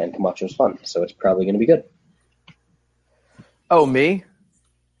Camacho, and Camacho's fun, so it's probably going to be good. Oh, me?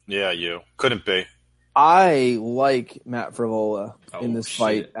 Yeah, you. Couldn't be. I like Matt Frivola in this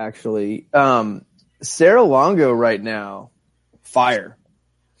fight, shit. actually. Sarah Longo right now, fire.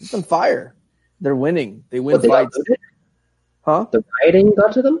 It's on fire. They're winning. They win fights. Huh? The rioting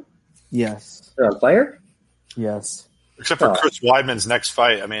got to them? Yes. They're on fire? Yes. Except for Chris Weidman's next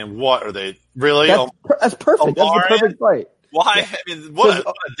fight. I mean, what are they really? That's perfect. That's a perfect fight. Why? I mean, what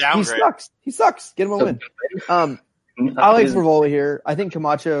a downgrade. He sucks. Get him a win. I like Frivola here. I think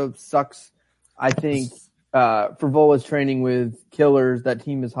Camacho sucks. I think Frivola's training with killers. That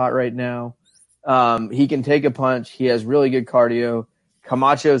team is hot right now. He can take a punch. He has really good cardio.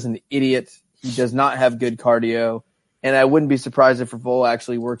 Camacho's an idiot. He does not have good cardio. And I wouldn't be surprised if Frivola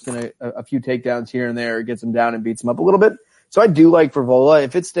actually works in a few takedowns here and there, gets him down and beats him up a little bit. So I do like Frivola.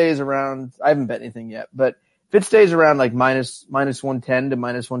 If it stays around, I haven't bet anything yet, but if it stays around like minus 110 to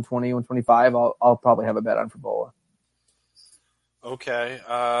minus 120, 125, I'll probably have a bet on Frivola. Okay.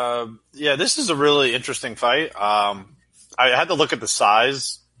 Yeah, this is a really interesting fight. I had to look at the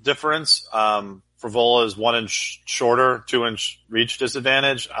size difference. Frivola is 1 inch shorter, 2 inch reach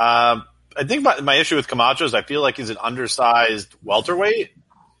disadvantage. I think my issue with Camacho is I feel like he's an undersized welterweight.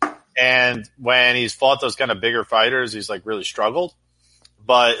 And when he's fought those kind of bigger fighters, he's like really struggled.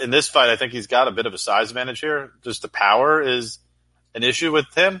 But in this fight, I think he's got a bit of a size advantage here. Just the power is an issue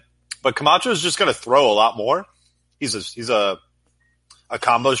with him. But Camacho is just going to throw a lot more. He's a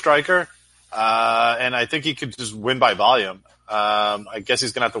combo striker. And I think he could just win by volume. I guess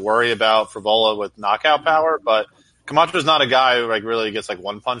he's going to have to worry about Frivola with knockout power, but Camacho's not a guy who like really gets like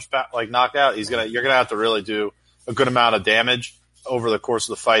one punch like knockout. You're gonna have to really do a good amount of damage over the course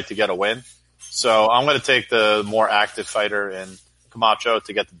of the fight to get a win. So I'm gonna take the more active fighter in Camacho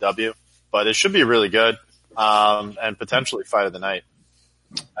to get the W, but it should be really good, and potentially fight of the night.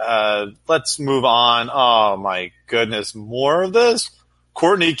 Let's move on. Oh my goodness. More of this?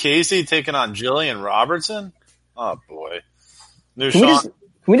 Courtney Casey taking on Jillian Robertson. Oh boy. Can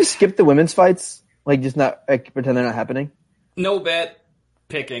we just skip the women's fights? Like, just not pretend they're not happening? No bet.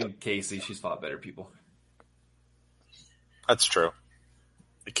 Picking Casey. She's fought better people. That's true.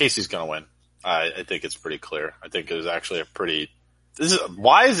 Casey's going to win. I think it's pretty clear. I think it was actually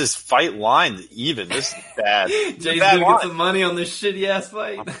why is this fight line even? This is bad. Jay's going to get some money on this shitty ass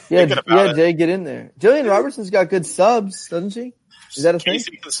fight. Yeah, Jay, get in there. Jillian Robertson's got good subs, doesn't she? Is that a thing?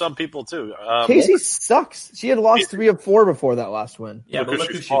 Casey can sub people too. Casey sucks. She had lost 3 of 4 before that last win. Yeah, but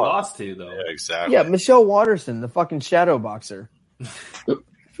look who she lost to, though. Yeah, exactly. Yeah, Michelle Watterson, the fucking shadow boxer.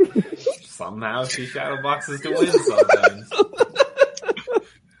 Somehow she shadow boxes to win sometimes.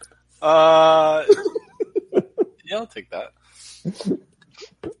 Yeah, I'll take that.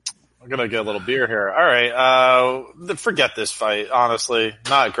 I'm gonna get a little beer here. All right, forget this fight. Honestly,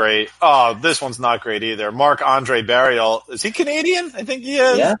 not great. Oh, this one's not great either. Marc-Andre Barrial, is he Canadian? I think he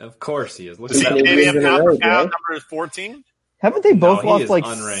is. Yeah, of course he is. Look is he at that. Canadian pound for pound, number 14? Haven't they both lost like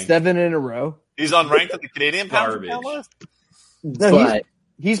unranked. 7 in a row? He's unranked at the Canadian pound for pound list. No,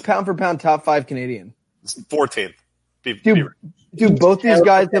 he's pound for pound top 5 Canadian. 14th. Dude, both these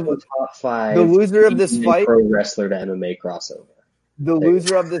guys have top 5. The loser of this fight, pro wrestler to MMA crossover. The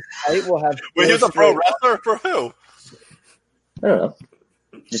loser of this fight will have. Wait, he's a pro wrestler for who? I don't know.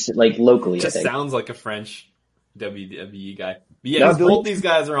 Just like locally, Just I think. sounds like a French WWE guy. But yeah, both these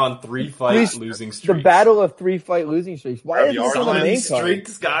guys are on 3 fight losing streaks. The battle of 3 fight losing streaks. Why is this on the main card?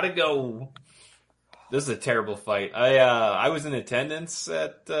 Streaks gotta go. This is a terrible fight. I was in attendance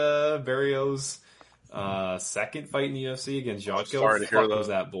at Barrios' second fight in the UFC against Jotko. Fuck, was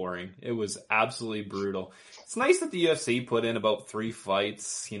that boring. It was absolutely brutal. It's nice that the UFC put in about 3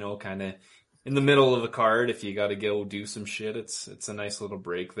 fights, kind of in the middle of the card. If you got to go do some shit, it's a nice little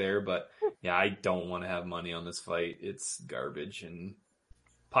break there. But yeah, I don't want to have money on this fight. It's garbage. And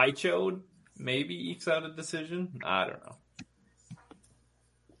Paichode maybe ekes out a decision. I don't know.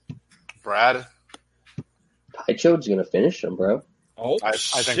 Brad? Paichode's going to finish him, bro. Oh, I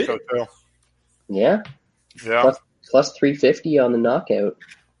think so too. Yeah. Yeah. Plus 350 on the knockout.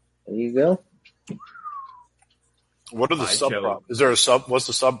 There you go. What are the sub prop? Is there a sub? What's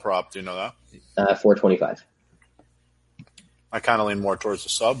the sub prop? Do you know that? 425. I kind of lean more towards the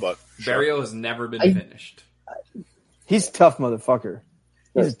sub, but Barrio has never been finished. He's a tough motherfucker.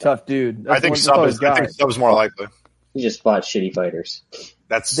 He's a tough dude. I think sub's more likely. He just fought shitty fighters.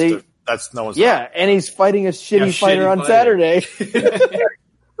 That's no one's. Yeah, and he's fighting a shitty fighter on Saturday.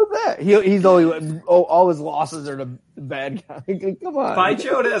 That. He's only all his losses are to the bad guy. Come on.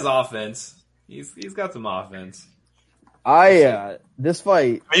 Paichode has offense. He's got some offense. This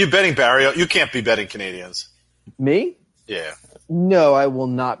fight. Are you betting Barrio? You can't be betting Canadians. Me? Yeah. No, I will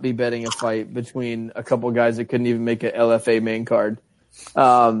not be betting a fight between a couple guys that couldn't even make an LFA main card.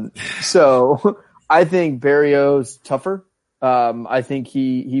 So I think Barrio's tougher. I think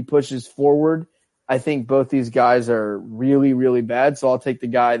he pushes forward. I think both these guys are really, really bad. So I'll take the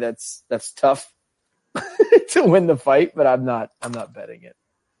guy that's tough to win the fight, but I'm not betting it.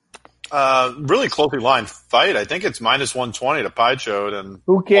 Really closely lined fight. I think it's -120 to Pychode, and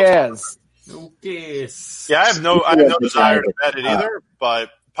who cares? Who cares? Yeah, I have no desire to bet it either.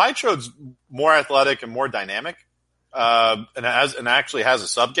 But Pychode's more athletic and more dynamic, and actually has a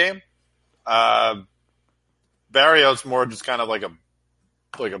sub game. Barrio's more just kind of like a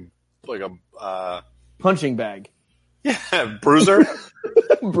punching bag. Yeah, bruiser.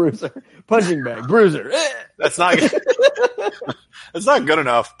 Bruiser. Punching bag. Bruiser. That's not good. It's not good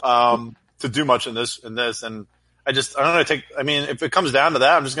enough to do much in this. And I'm going to take. I mean, if it comes down to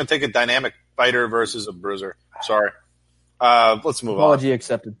that, I'm just going to take a dynamic fighter versus a bruiser. Sorry. Let's move on. Apology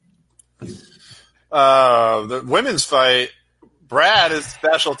accepted. The women's fight. Brad is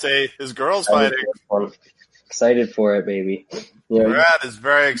specialty. His girls fighting. Excited for it, baby. Yeah. Brad is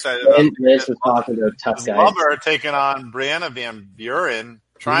very excited. This was talking about tough guys. Lover taking on Brianna Van Buren.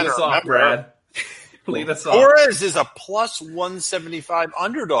 Trying to remember. Brad. Lead us off. Torres is a +175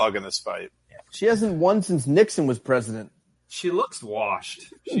 underdog in this fight. She hasn't won since Nixon was president. She looks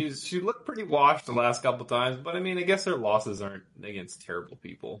washed. She looked pretty washed the last couple times, but I mean, I guess her losses aren't against terrible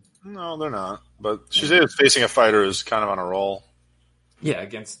people. No, they're not. But she's facing a fighter who's kind of on a roll. Yeah,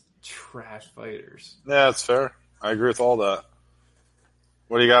 against trash fighters. Yeah, that's fair. I agree with all that.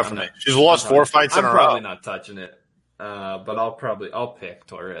 What do you got for me? She's lost 4 fights in a row. I'm probably not touching it, but I'll pick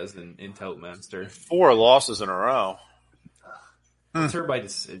Torres in Tout Master. 4 losses in a row. It's her by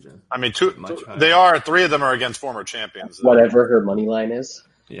decision. I mean, 3 of them are against former champions. Whatever her money line is.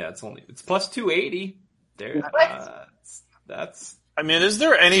 Yeah, it's +280. There, that's. I mean, is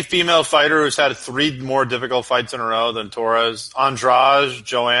there any female fighter who's had 3 more difficult fights in a row than Torres? Andrade,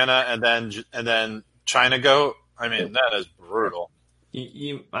 Joanna, and then China Goat. I mean, that is brutal.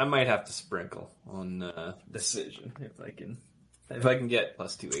 I might have to sprinkle on decision if I can get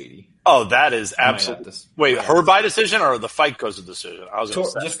 +280. Oh, that is absolutely. Wait, her by decision or the fight goes to decision? I was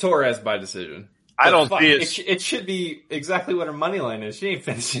just Torres by decision. I don't see it. It should be exactly what her money line is. She ain't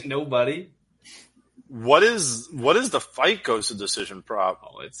finishing nobody. What is the fight goes to decision prop?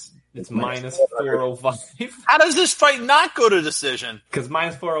 Oh, it's -405. How does this fight not go to decision? Because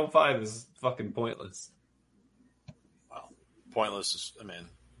 -405 is fucking pointless. Well, pointless. I mean,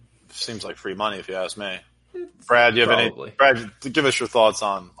 seems like free money if you ask me. Brad, you have any? Brad, give us your thoughts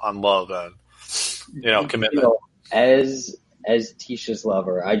on love and commitment. As Tisha's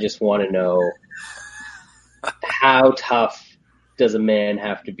lover, I just want to know how tough does a man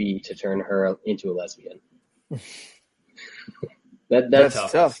have to be to turn her into a lesbian?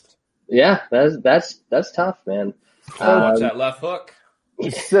 That's tough. Yeah, that's tough, man. Watch that left hook.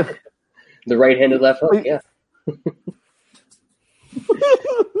 The right-handed left hook, yeah.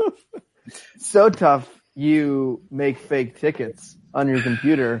 So tough, you make fake tickets on your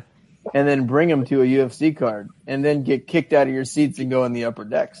computer and then bring them to a UFC card and then get kicked out of your seats and go in the upper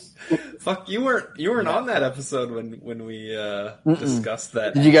decks. Fuck, you weren't on that episode when we discussed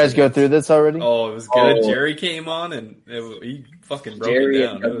that. Did you guys go through this already? Oh, it was good. Oh. Jerry came on and he fucking broke it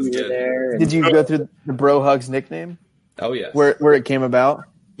down. It was good. Did you go through the Bro Hugs nickname? Oh yeah. Where it came about?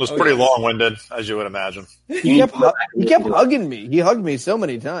 It was pretty long-winded, as you would imagine. He kept hugging me. He hugged me so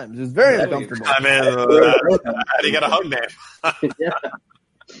many times. It was very uncomfortable. I mean, how do you get a hug name? Yeah.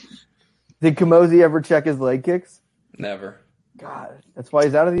 Did Kamosi ever check his leg kicks? Never. God, that's why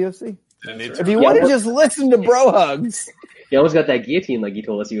he's out of the UFC. Right. If he would have just listened to Bro Hugs. He almost got that guillotine like he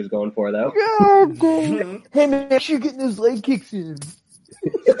told us he was going for, though. Hey, man, make sure you're getting those leg kicks in.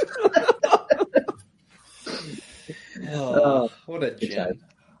 What a gem.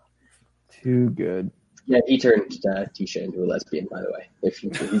 Too good. Yeah, he turned Tisha into a lesbian, by the way. If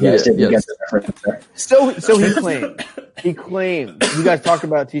you guys didn't get the reference there. So he claimed. He claimed. You guys talked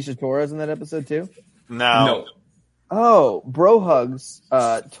about Tisha Torres in that episode too? No. Oh, Bro Hugs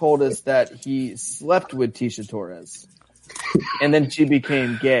told us that he slept with Tisha Torres, and then she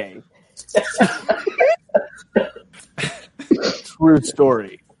became gay. True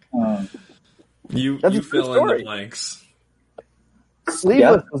story. You fill in the blanks.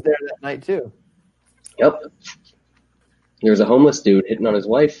 Sleeveless was there that night too. Yep. There was a homeless dude hitting on his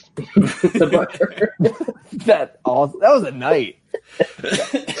wife. That was a night.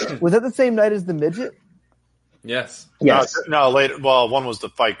 Was that the same night as the midget? Yes. Yes. No, later. Well, one was the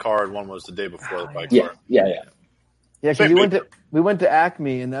fight card. One was the day before the fight card. Yeah. Yeah, because we went to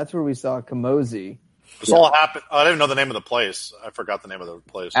Acme, and that's where we saw Kamosi. This all happened. I didn't know the name of the place. I forgot the name of the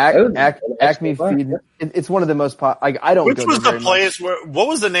place. Acme Feed. It's one of the most I don't. Which go was there the very place much. where? What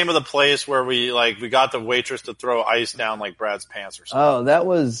was the name of the place where we got the waitress to throw ice down like Brad's pants or something? Oh, that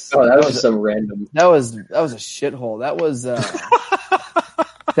was some random. That was a shithole. That was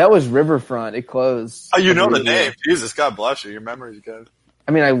that was Riverfront. It closed. Oh, you know the name. Jesus, God bless you. Your memory's good.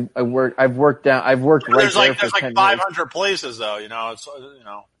 I mean, I've worked right there There's for like 10 500 years. places though. It's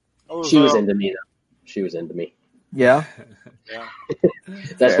She was into me though. She was into me. Yeah. Yeah.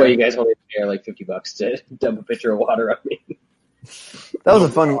 That's why you guys only pay like $50 to dump a pitcher of water on me. That was a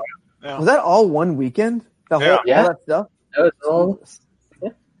fun. Yeah. Was that all one weekend? All that stuff. That was all.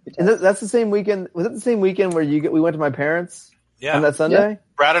 That's the same weekend. Was it the same weekend where we went to my parents? Yeah. On that Sunday. Yeah.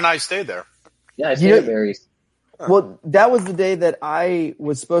 Brad and I stayed there. Yeah, I stayed at Barry's. Well, that was the day that I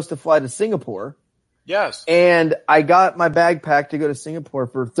was supposed to fly to Singapore. Yes. And I got my bag packed to go to Singapore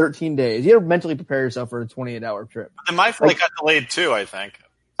for 13 days. You have to mentally prepare yourself for a 28-hour trip. And my flight got delayed too, I think.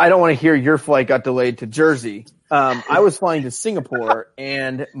 I don't want to hear your flight got delayed to Jersey. I was flying to Singapore,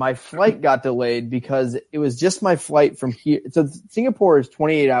 and my flight got delayed because it was just my flight from here. So Singapore is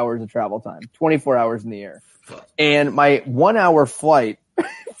 28 hours of travel time, 24 hours in the air. And my 1-hour flight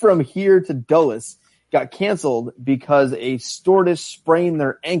from here to Dulles got canceled because a stewardess sprained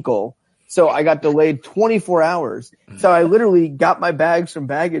their ankle. So I got delayed 24 hours. So I literally got my bags from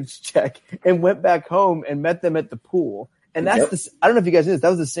baggage check and went back home and met them at the pool. And that's I don't know if you guys knew this.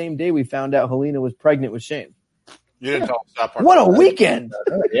 That was the same day we found out Helena was pregnant with Shane. You didn't tell us that part. What a weekend!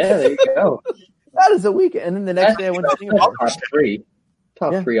 Yeah, there you go. That is a weekend. And then the next day I went to Singapore.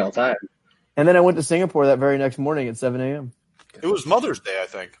 Top three all time. And then I went to Singapore that very next morning at 7 a.m. It was Mother's Day, I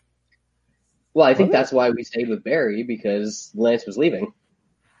think. Well, I think that's why we stayed with Barry, because Lance was leaving.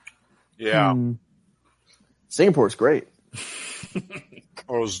 Yeah. Singapore's great.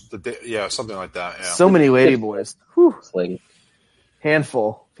 Or it was the day, yeah, something like that. Yeah. So many lady boys. Whew. Clegg.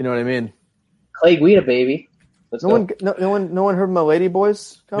 Handful, if you know what I mean. Clegg, we had a baby. Let's go. No one heard my lady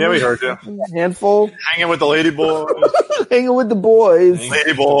boys coming? Yeah, we heard you. Handful. Hanging with the lady boys. Hanging with the boys.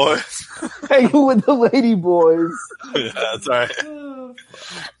 Lady boys. Hanging with the lady boys. Yeah, that's all right.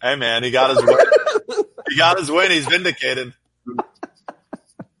 Hey, man, he got his win. He got his win. He's vindicated.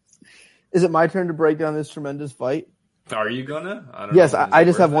 Is it my turn to break down this tremendous fight? Are you gonna? I don't Yes, know. I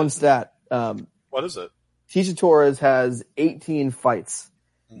just have one stat. What is it? Tisha Torres has 18 fights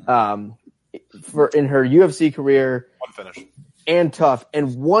in her UFC career. One finish. And tough.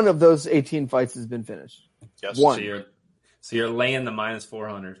 And one of those 18 fights has been finished. Yes. One. So you're laying the minus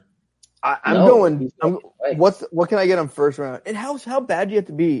 400. What can I get on first round? And how bad do you have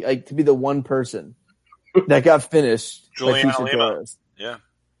to be to be the one person that got finished by Tisha Torres? Yeah.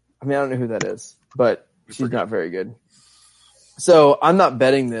 I mean, I don't know who that is, but she's not very good. So I'm not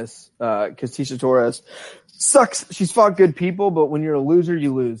betting this because Tisha Torres sucks. She's fought good people, but when you're a loser,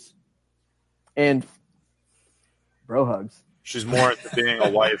 you lose. And bro hugs. She's more into being a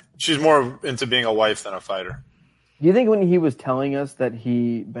wife. She's more into being a wife than a fighter. Do you think when he was telling us that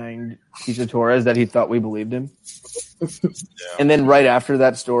he banged Tisha Torres that he thought we believed him? Yeah. And then right after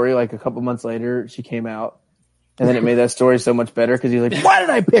that story, like a couple months later, she came out. And then it made that story so much better because he's like, why did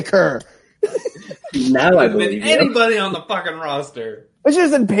I pick her? Now I believe anybody on the fucking roster. I should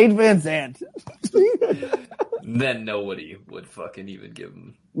have said Paige Van Zandt. Then nobody would fucking even give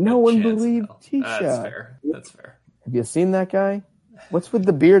him. No one believed Tisha. That's fair. That's fair. Have you seen that guy? What's with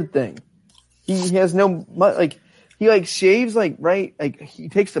the beard thing? He has no he shaves he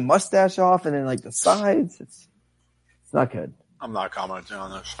takes the mustache off and then the sides. It's not good. I'm not commenting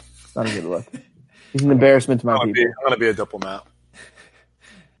on this. It's not a good look. He's an embarrassment to my people. I'm gonna be a diplomat.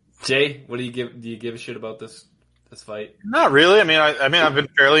 Jay, what do you give? Do you give a shit about this fight? Not really. I mean, I've been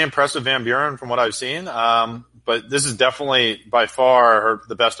fairly impressed with Van Buren from what I've seen. But this is definitely by far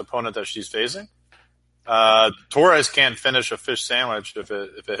the best opponent that she's facing. Torres can't finish a fish sandwich if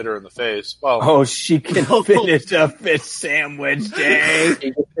it hit her in the face. Well, she can finish a fish sandwich, Jay.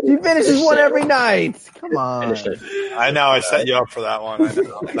 She finishes one every night. Come on. I know. I set you up for that one.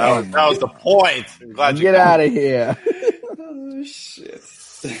 I know. That was the point. I'm glad you get out of here. Oh shit.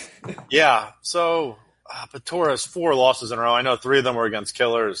 Yeah. So, but Torres 4 losses in a row. I know 3 of them were against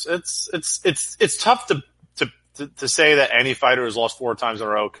killers. It's tough to say that any fighter who's lost 4 times in a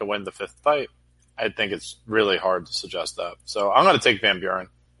row could win the 5th fight. I think it's really hard to suggest that. So I'm going to take Van Buren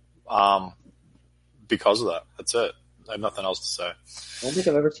because of that. That's it. I have nothing else to say. I don't think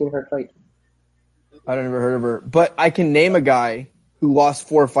I've ever seen her fight. I don't ever heard of her. But I can name a guy who lost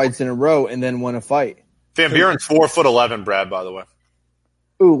 4 fights in a row and then won a fight. Van Buren's 4'11", Brad, by the way.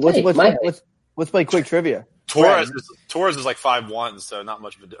 Ooh, let's play quick trivia. Torres is like 5-1, so not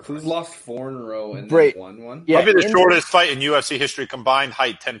much of a difference. Who's lost 4 in a row and Brett, then won one? Yeah, Might be the shortest fight in UFC history, combined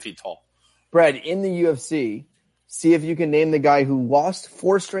height 10 feet tall. Brad, in the UFC, see if you can name the guy who lost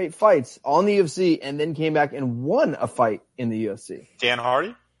 4 straight fights on the UFC and then came back and won a fight in the UFC. Dan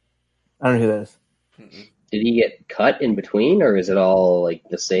Hardy? I don't know who that is. Did he get cut in between, or is it all like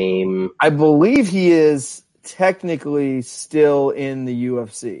the same? I believe he is technically still in the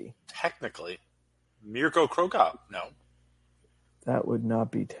UFC. Technically. Mirko Krokop? No. That would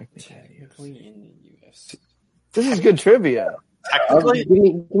not be technically in the UFC. This is good trivia. Technically?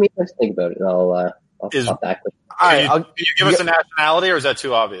 Give me a chance to think about it, and I'll pop back with All right, Can you give us a nationality, or is that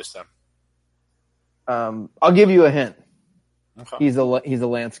too obvious then? I'll give you a hint. Okay. He's a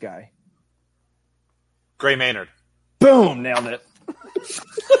Lance guy. Gray Maynard. Boom, nailed it.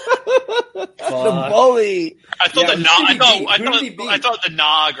 The bully. I thought I the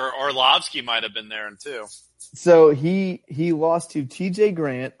Nog or Orlovsky might have been there too. So he lost to TJ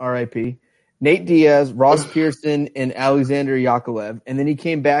Grant, RIP, Nate Diaz, Ross Pearson, and Alexander Yakovlev, and then he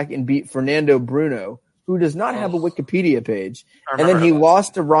came back and beat Fernando Bruno, who does not have a Wikipedia page. And then he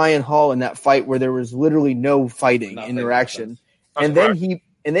lost to Ryan Hall in that fight where there was literally no fighting interaction. And then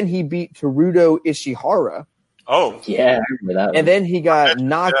he beat Teruto Ishihara. Oh. Yeah, I remember that one. And then he got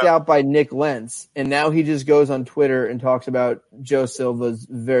knocked out by Nick Lentz, and now he just goes on Twitter and talks about Joe Silva's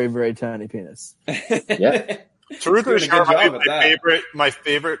very, very tiny penis. Yeah. Teruto Ishihara might be my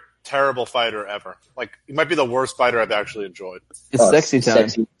favorite terrible fighter ever. Like, he might be the worst fighter I've actually enjoyed. It's sexy time.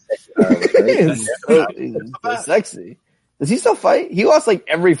 It's sexy. Does he still fight? He lost like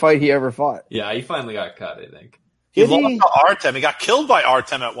every fight he ever fought. Yeah, he finally got cut, I think. He lost to Artem. He got killed by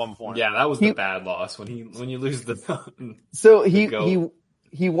Artem at one point. Yeah, that was the bad loss when you lose the. So he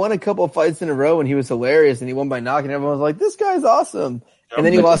won a couple of fights in a row and he was hilarious and he won by knocking. Everyone was like, "This guy's awesome." And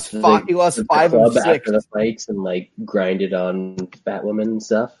then he lost 5 of 6 after the fights and like grinded on fat women and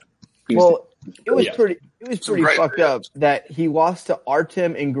stuff. It was pretty fucked up that he lost to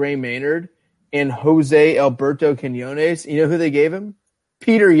Artem and Gray Maynard and Jose Alberto Quinones. You know who they gave him?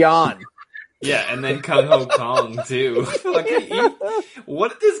 Peter Yan. Yeah, and then Kung Ho Kong too.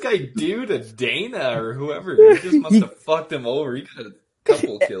 What did this guy do to Dana or whoever? He just must have fucked him over. He got a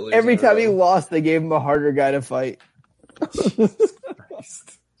couple killers. Every time he lost, they gave him a harder guy to fight.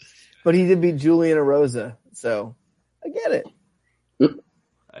 But he did beat Julian Erosa, so I get it. And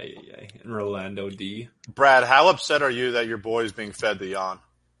Rolando D. Brad, how upset are you that your boy is being fed the Yan?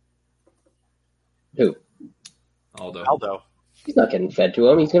 Who? Aldo. He's not getting fed to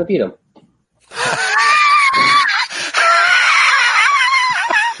him. He's going to beat him.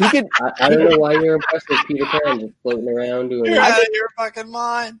 I don't know why you're impressed with Peter Pan just floating around doing. You're out of your fucking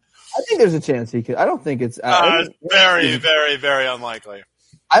mind. I think there's a chance he could. I don't think it's. Very, very, very unlikely.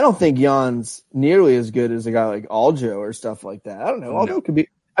 I don't think Jan's nearly as good as a guy like Aljo or stuff like that. I don't know. Aldo could be.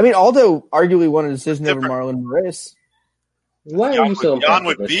 I mean, Aldo arguably won a decision over Marlon Moraes. Why are you so impressed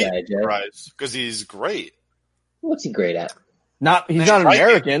with with this guy, Jay? Because he's great. What's he great at? He's not an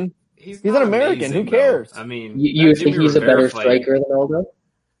American. He's an American. Amazing, Who cares? Though. I mean, you think he's a better striker than Aldo?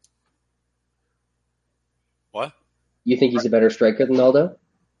 What? You think he's a better striker than Aldo?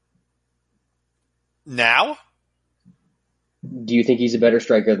 Now? Do you think he's a better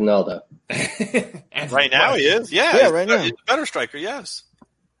striker than Aldo? Right now he is. Yeah, right now. He's a better striker, yes.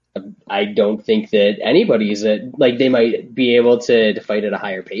 I don't think that anybody's they might be able to fight at a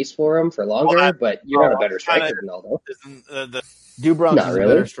higher pace for him for longer, but you're not a better striker than Aldo. Dubronx is a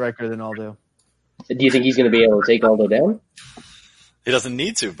better striker than Aldo. Do you think he's going to be able to take Aldo down? He doesn't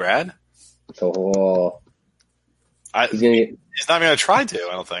need to, Brad. Oh, he's not going to try to,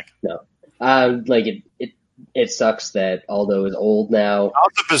 I don't think. No. It sucks that Aldo is old now.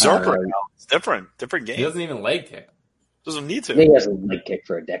 Aldo's a berserker now. It's different game. He doesn't even leg kick. Doesn't need to. He hasn't leg kicked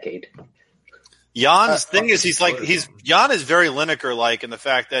for a decade. Jan's thing is Jan is very Lineker-like in the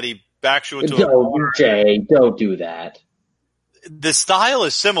fact that he backs you into a corner. Jay, don't do that. The style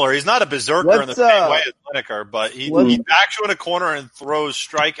is similar. He's not a berserker in the same way as Lineker, but he backs you in a corner and throws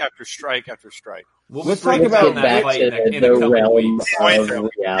strike after strike after strike. Let's talk about back to the realm of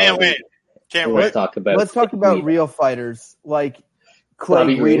reality. Let's talk about real fighters like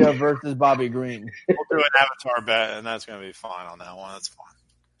Clay Guida versus Bobby Green. We'll do an avatar bet, and that's going to be fine on that one. That's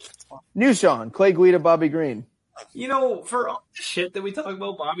fine. New Sean, Clay Guida, Bobby Green. You know, for all the shit that we talk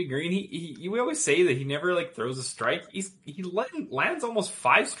about Bobby Green, we always say that he never throws a strike. He lands almost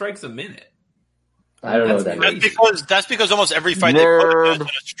 5 strikes a minute. I don't know what that means. That's because almost every fight they put him in a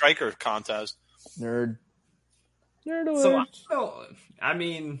striker contest. Nerd alert. So I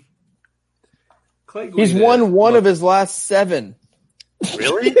mean, Clay Guida, he's won one of his last 7.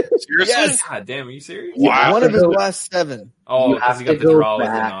 Really? Seriously? Yes. God damn, are you serious? Wow. One of his last 7. Oh, because he got the draw with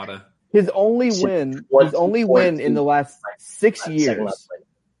Renata. His only win in the last 6 years.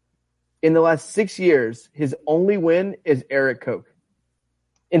 In the last 6 years, his only win is Eric Koch.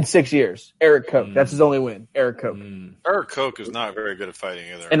 In 6 years, Eric Koch. That's his only win. Eric Koch. Eric Koch is not very good at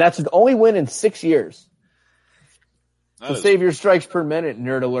fighting either. And that's his only win in 6 years. So Is, save your strikes per minute,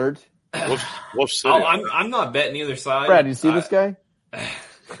 nerd alert. Wolf City. I'm not betting either side. Brad, you see this guy?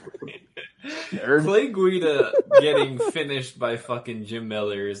 Nerd. Clay Guida getting finished by fucking Jim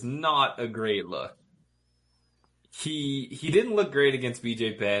Miller is not a great look. He didn't look great against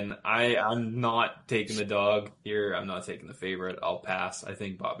BJ Penn. I'm not taking the dog here. I'm not taking the favorite. I'll pass. I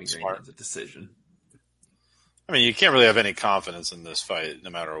think Bobby Green wins a decision. I mean, you can't really have any confidence in this fight, no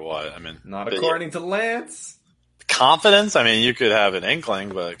matter what. I mean, not according to Lance. Confidence? I mean, you could have an inkling,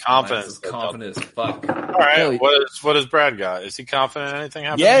 but confidence. Lance is confident as fuck. All right, what has Brad got? Is he confident in anything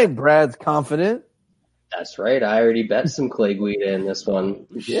happening? Yeah, Brad's confident. That's right. I already bet some Clay Guida in this one.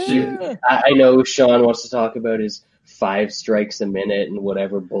 Yeah. I know Sean wants to talk about his 5 strikes a minute and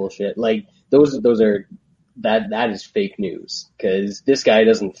whatever bullshit. Like those are that is fake news because this guy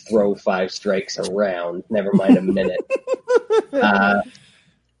doesn't throw 5 strikes around. Never mind a minute.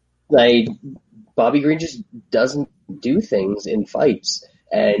 Like Bobby Green just doesn't do things in fights,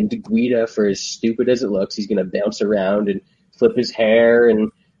 and Guida, for as stupid as it looks, he's going to bounce around and flip his hair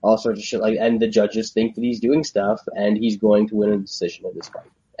and all sorts of shit. And the judges think that he's doing stuff, and he's going to win a decision in this fight.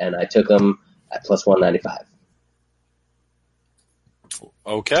 And I took him at plus 195.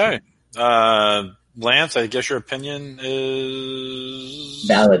 Okay. Lance, I guess your opinion is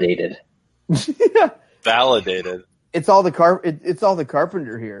Validated. Validated. It's all the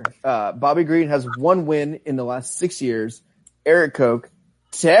Carpenter here. Bobby Green has 1 win in the last 6 years. Eric Koch,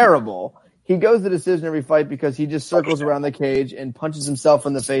 terrible. He goes to decision every fight because he just circles around the cage and punches himself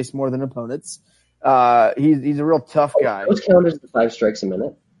in the face more than opponents. He's a real tough guy. Those count as the 5 strikes a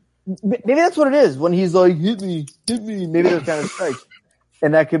minute. Maybe that's what it is. When he's like, hit me. Maybe those kind of strikes.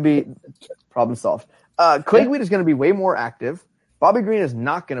 And that could be problem solved. Clay Guida is going to be way more active. Bobby Green is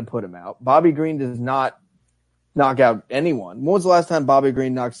not going to put him out. Bobby Green does not knock out anyone. When was the last time Bobby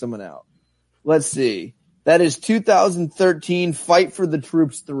Green knocked someone out? Let's see. That is 2013 Fight for the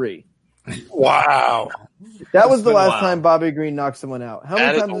Troops 3. Wow. That was the last time Bobby Green knocked someone out. How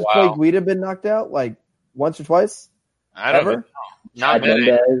many times has Clay Guida been knocked out? Like once or twice? I don't know. Not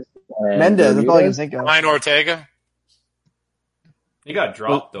many. Mendez, that's all I can think of. Ryan Ortega? He got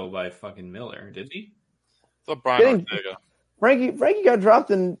dropped though by fucking Miller, did he? Brian Ortega. Frankie got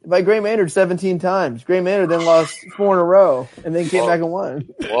dropped by Gray Maynard 17 times. Gray Maynard then lost 4 in a row and then came back and won.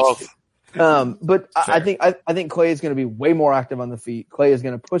 But I think Clay is going to be way more active on the feet. Clay is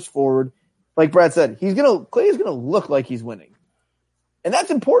going to push forward. Like Brad said, Clay is going to look like he's winning. And that's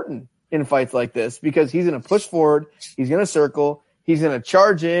important in fights like this because he's going to push forward. He's going to circle. He's going to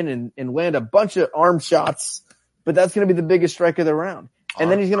charge in and land a bunch of arm shots. But that's going to be the biggest strike of the round. And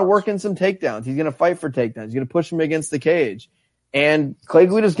then he's going to work in some takedowns. He's going to fight for takedowns. He's going to push him against the cage. And Clay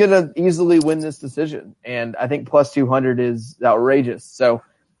Guida's going to easily win this decision. And I think plus 200 is outrageous. So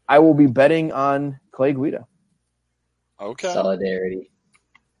I will be betting on Clay Guida. Okay. Solidarity.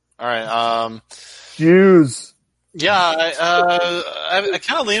 All right. Jews. Yeah, I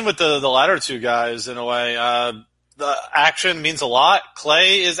kind of lean with the latter two guys in a way. The action means a lot.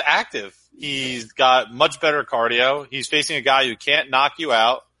 Clay is active. He's got much better cardio. He's facing a guy who can't knock you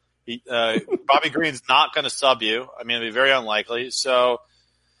out. Bobby Green's not going to sub you. I mean, it'd be very unlikely. So,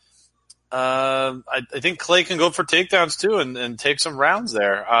 I think Clay can go for takedowns too and take some rounds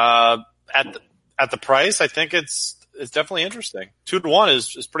there. At the price, I think it's definitely interesting.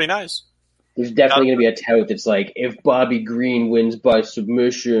 2-1 is pretty nice. There's definitely going to be a tout that's like, if Bobby Green wins by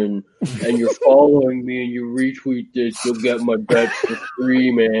submission and you're following me and you retweet this, you'll get my bets for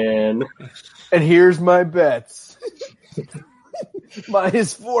free, man. And here's my bets.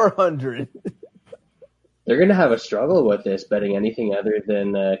 Minus 400. They're going to have a struggle with this, betting anything other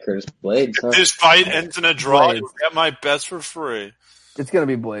than Curtis Blaydes. Huh? If this fight ends in a draw, you'll get my bets for free. It's going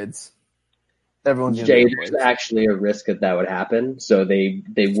to be Blaydes. Everyone's going Jay, to be there's Blaydes. actually a risk that would happen, so they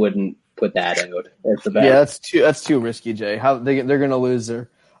wouldn't put that out as the bet. Yeah, that's too risky, Jay. How they're going to lose there?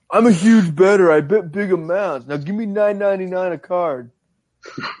 I'm a huge bettor. I bet big amounts. Now give me $9.99 a card.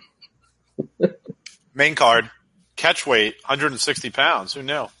 Main card, catch weight, 160 pounds. Who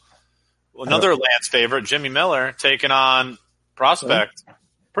knew? Well, another Lance favorite, Jimmy Miller, taking on prospect.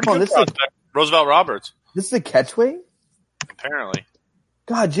 Pretty good prospect, Roosevelt Roberts. This is a catch weight? Apparently.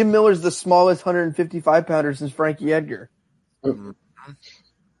 God, Jim Miller's the smallest 155-pounder since Frankie Edgar.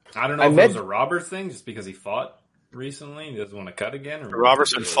 I don't know if it was a Roberts thing just because he fought. recently? He doesn't want to cut again? Or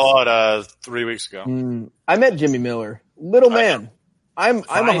Robertson fought 3 weeks ago. I met Jimmy Miller. Little man. I'm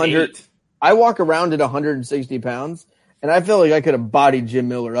 100. I walk around at 160 pounds, and I feel like I could have bodied Jim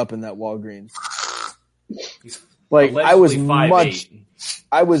Miller up in that Walgreens. Like I was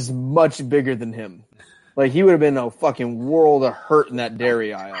 5'8". much bigger than him. Like he would have been a fucking world of hurt in that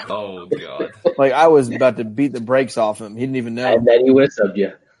dairy aisle. Oh god! Like I was about to beat the brakes off him. He didn't even know. And then he would have subbed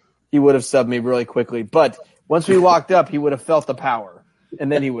you. He would have subbed me really quickly. But once we walked up, he would have felt the power,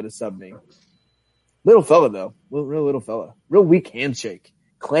 and then he would have subbed me. Little fella though, real little fella, real weak handshake,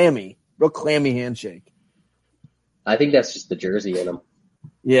 real clammy handshake. I think that's just the jersey in him.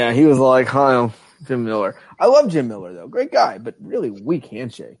 Yeah, he was like, "Hi, I'm Jim Miller." I love Jim Miller though, great guy, but really weak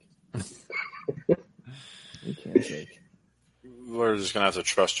handshake. Weak handshake. We're just gonna have to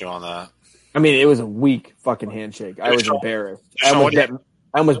trust you on that. I mean, it was a weak fucking handshake. I was embarrassed. I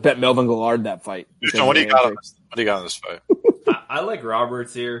almost bet Melvin Gillard that fight. Sean, what do you got in this fight? I like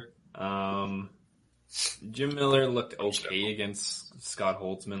Roberts here. Jim Miller looked okay against Scott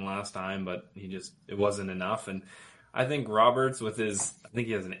Holtzman last time, but it wasn't enough. And I think Roberts I think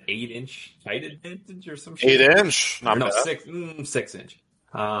he has an 8-inch height advantage or some shit. 8-inch? Not bad. 6-inch.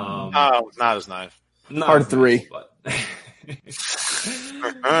 Not as nice. Hard 3. But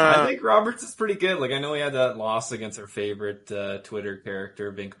I think Roberts is pretty good. Like I know he had that loss against our favorite Twitter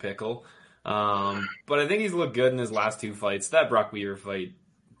character, Vink Pickle. But I think he's looked good in his last 2 fights. That Brock Weaver fight,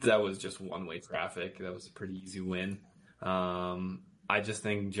 that was just one-way traffic. That was a pretty easy win. I just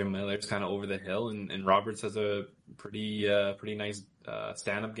think Jim Miller's kind of over the hill, and Roberts has a pretty nice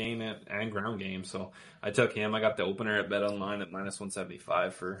stand-up game and ground game. So I took him. I got the opener at BetOnline at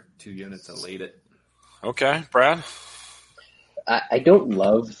 -175 for 2 units and laid it. Okay, Brad? I don't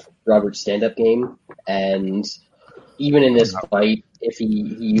love Robert's stand-up game, and even in this fight, if he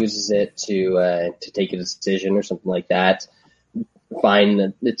uses it to take a decision or something like that,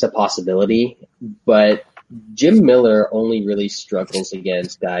 fine, it's a possibility. But Jim Miller only really struggles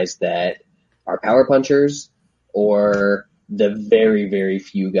against guys that are power punchers or the very, very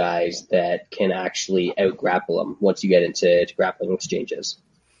few guys that can actually out-grapple him once you get into grappling exchanges.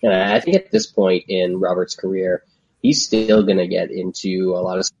 And I think at this point in Robert's career, he's still going to get into a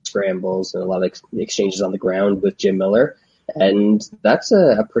lot of scrambles and a lot of exchanges on the ground with Jim Miller. And that's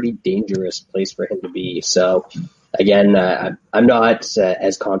a pretty dangerous place for him to be. So, again, I'm not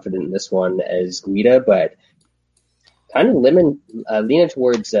as confident in this one as Guida, but kind of leaning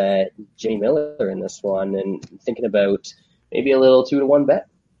towards Jay Miller in this one and thinking about maybe a little 2-1 bet.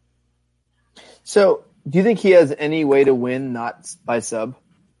 So, do you think he has any way to win not by sub?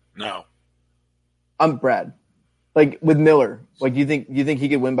 No. I'm Brad. Like with Miller, like do you think he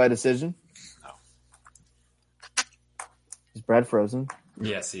could win by decision? No. Is Brad frozen?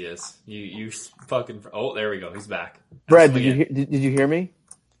 Yes, he is. You fucking. Oh, there we go. He's back. Brad, did you hear me?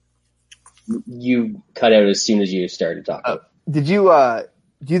 You cut out as soon as you started talking. Did you?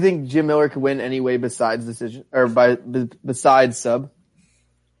 Do you think Jim Miller could win any way besides decision or besides sub?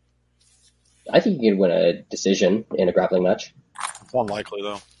 I think he could win a decision in a grappling match. It's unlikely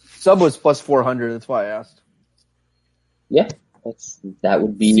though. Sub was +400. That's why I asked. Yeah, that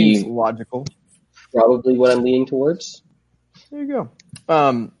would be seems logical. Probably what I'm leaning towards. There you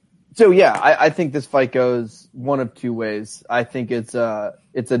go. So yeah, I think this fight goes one of 2 ways. I think it's a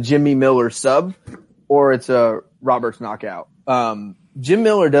Jimmy Miller sub, or it's a Roberts knockout. Jim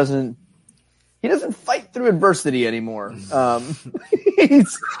Miller doesn't fight through adversity anymore.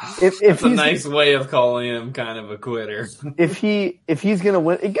 It's a nice way of calling him kind of a quitter. If he's gonna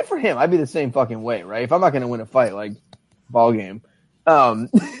win, good for him. I'd be the same fucking way, right? If I'm not gonna win a fight, like ball game.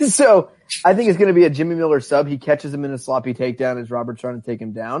 So I think it's gonna be a Jimmy Miller sub. He catches him in a sloppy takedown as Robert's trying to take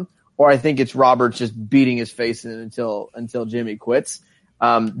him down, or I think it's Roberts just beating his face in until Jimmy quits.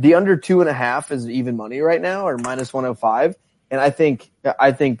 The under 2.5 is even money right now, or -105. And I think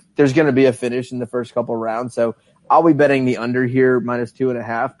there's going to be a finish in the first couple rounds. So I'll be betting the under here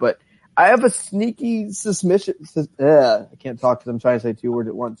 -2.5. But I have a sneaky suspicion. I can't talk because I'm trying to say 2 words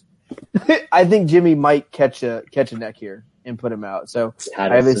at once. I think Jimmy might catch a neck here and put him out. So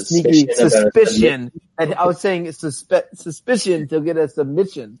I have a sneaky suspicion. And I was saying suspicion to get a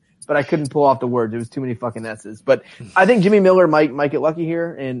submission, but I couldn't pull off the words. There was too many fucking S's. But I think Jimmy Miller might get lucky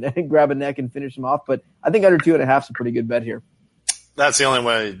here and grab a neck and finish him off. But I think under 2.5 is a pretty good bet here. That's the only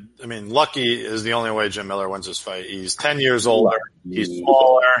way. I mean, lucky is the only way Jim Miller wins this fight. He's 10 years older. He's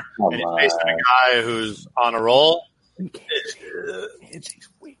smaller. And he's facing a guy who's on a roll.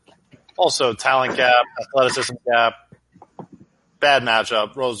 Also, talent gap, athleticism gap. Bad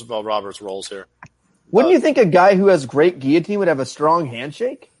matchup. Roosevelt Roberts rolls here. Wouldn't you think a guy who has great guillotine would have a strong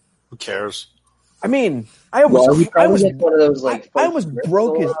handshake? Who cares? I mean, I almost one of those like I almost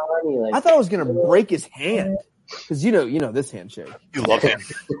broke his. I thought I was gonna break his hand because you know this handshake. You love him,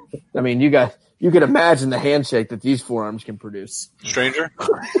 I mean, you could imagine the handshake that these forearms can produce. stranger.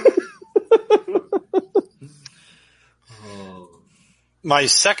 My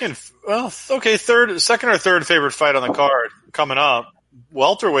second or third favorite fight on the card coming up,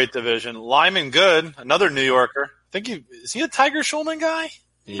 welterweight division. Lyman Good, another New Yorker. I think is he a Tiger Schulman guy?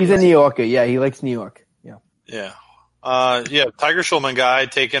 He's a New Yorker. Yeah, he likes New York. Yeah. Yeah. Tiger Schulman guy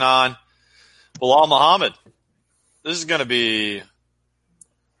taking on Bilal Muhammad. This is going to be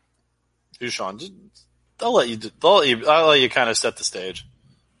Sean. I'll let you kind of set the stage.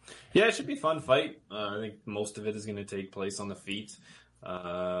 Yeah, it should be a fun fight. I think most of it is going to take place on the feet.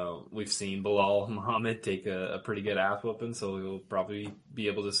 We've seen Bilal Muhammad take a pretty good ass whooping, so he'll probably be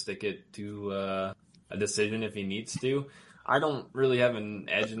able to stick it to a decision if he needs to. I don't really have an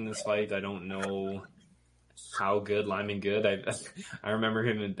edge in this fight. I don't know how good Lyman Good. I remember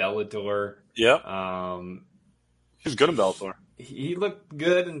him in Bellator. Yeah. He was good in Bellator. He looked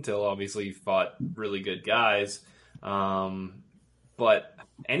good until obviously he fought really good guys. But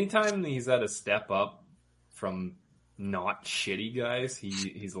anytime he's at a step up from not shitty guys,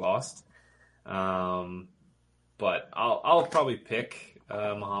 he's lost. But I'll probably pick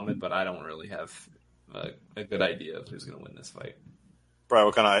Muhammad, but I don't really have a good idea of who's going to win this fight. Brian,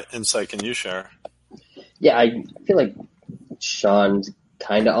 what kind of insight can you share? Yeah, I feel like Sean's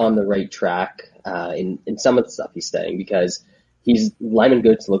kind of on the right track in some of the stuff he's saying, because Lyman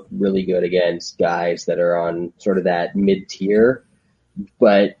Good's look really good against guys that are on sort of that mid-tier.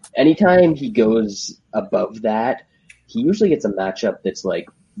 But anytime he goes above that, he usually gets a matchup that's like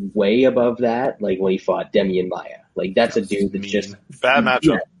way above that, like when he fought Demian Maia. Like that's a dude that's just bad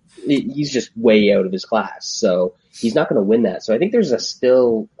matchup. Yeah, he's just way out of his class, so he's not going to win that. So I think there's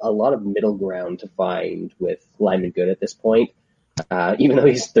still a lot of middle ground to find with Lyman Good at this point. Even though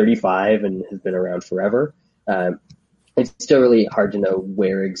he's 35 and has been around forever, it's still really hard to know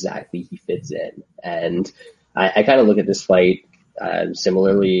where exactly he fits in. And I kind of look at this fight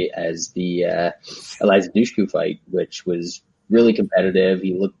similarly as the Eliza Dushku fight, which was really competitive.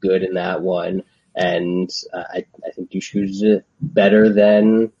 He looked good in that one. And I think Dushku's better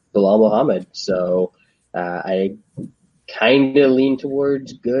than Bilal Muhammad. So I kind of lean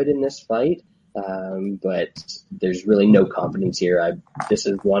towards Good in this fight. But there's really no confidence here. This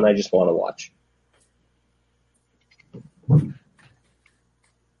is one I just want to watch.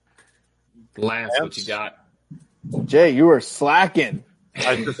 Lance, what you got? Jay, you were slacking.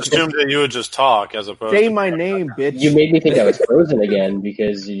 I assumed that you would just talk as opposed Say to my name, bitch. You made me think I was frozen again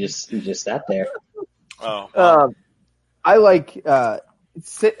because you just sat there. Oh. I like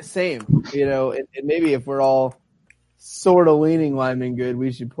same, and maybe if we're all sort of leaning Lyman Good,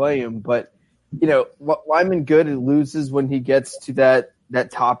 we should play him. But Lyman Good loses when he gets to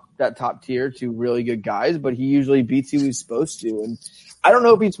that top tier to really good guys, but he usually beats who he's supposed to. And I don't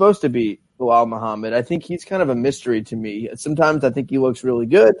know if he's supposed to beat Bilal Muhammad. I think he's kind of a mystery to me. Sometimes I think he looks really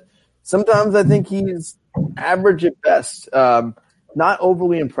good. Sometimes I think he's average at best. Not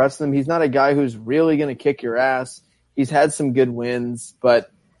overly impressive. He's not a guy who's really going to kick your ass. He's had some good wins,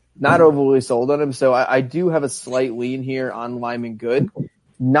 but not overly sold on him. So I do have a slight lean here on Lyman Good.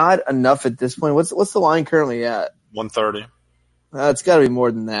 Not enough at this point. What's the line currently at? 130. It's got to be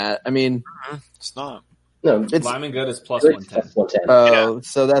more than that. I mean, it's not. No, Lyman Good is plus 110. Oh,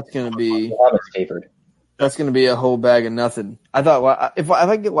 so that's going to be favored. That's going to be a whole bag of nothing. I thought if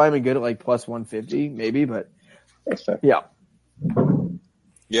I get Lyman Good at like plus 150, maybe, but that's fair. Yeah.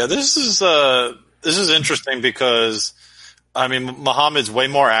 Yeah, this is interesting because Muhammad's way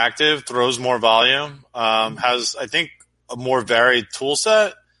more active, throws more volume, has I think a more varied tool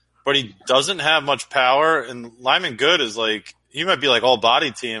set, but he doesn't have much power. And Lyman Good is he might be like all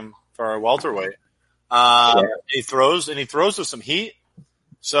body team for a welterweight. He throws with some heat.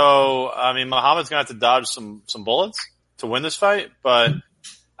 So Muhammad's gonna have to dodge some bullets to win this fight, but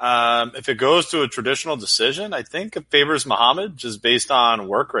if it goes to a traditional decision, I think it favors Muhammad just based on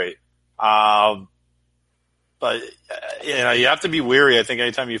work rate. But you have to be wary, I think,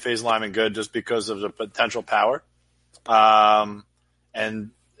 anytime you face Lyman Good just because of the potential power, and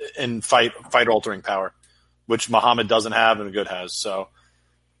fight altering power, which Muhammad doesn't have and Good has. So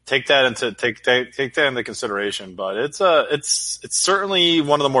take that into consideration. But it's certainly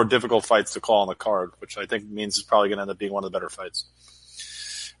one of the more difficult fights to call on the card, which I think means it's probably going to end up being one of the better fights.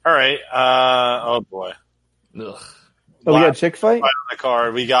 All right. Oh boy. Ugh. We got a chick fight on the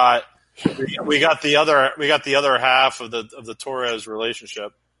card. We got the other half of the Torres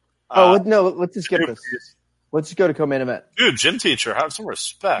relationship. No, let's just skip this. Let's just go to co-main event. Dude, gym teacher, have some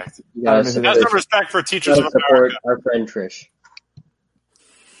respect. Yeah, Have some respect for teachers of support America. our friend Trish.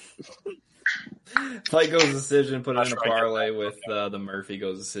 Fight goes decision, put it in a parlay with the Murphy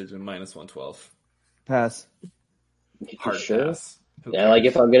goes decision, minus 112. Pass. Hard Sure. pass. Yeah, like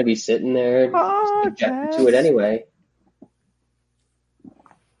if I'm going to be sitting there, subjected to it anyway.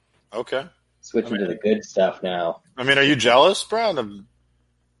 Okay. Switching to the good stuff now. I mean, are you jealous, Brad?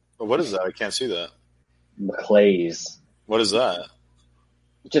 What is that? I can't see that. McClay's. What is that?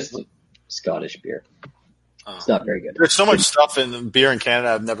 Just Scottish beer. It's not very good. There's so much stuff in beer in Canada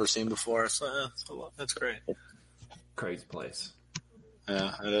I've never seen before. So, that's great. Crazy place.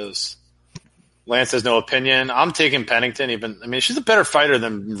 Yeah, it is. Lance has no opinion. I'm taking Pennington. She's a better fighter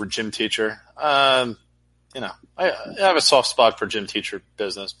than Gym Teacher. I have a soft spot for Gym Teacher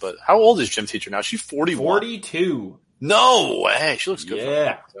business, but how old is Gym Teacher now? She's 41. 42. No way. She looks good.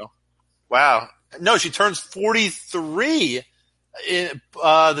 Yeah. Wow. No, she turns 43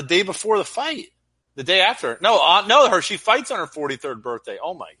 the day before the fight. The day after. She fights on her 43rd birthday.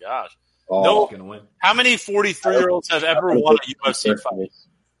 Oh my gosh. Oh, Gonna win. How many 43-year-olds have ever won a UFC fight?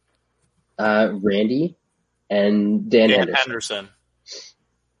 Randy and Dan Henderson.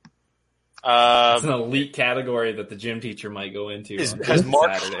 It's an elite category that the Gym Teacher might go into.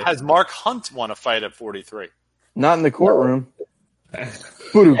 Has Mark Hunt won a fight at 43? Not in the courtroom.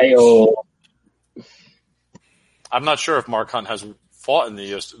 Hey-o. I'm not sure if Mark Hunt has fought in the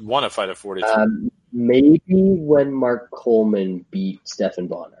UFC, won a fight at 43. Maybe when Mark Coleman beat Stephen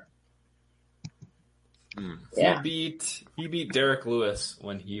Bonner. Yeah. He beat Derek Lewis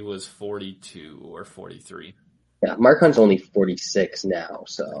when he was 42 or 43. Yeah, Mark Hunt's only 46 now,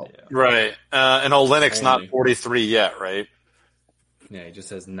 so. Yeah. Right. And Olynyk's not 43 yet, right? Yeah, he just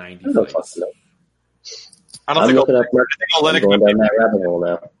has 90 I don't fights. know. I'm looking up Mark Olynyk going down that rabbit hole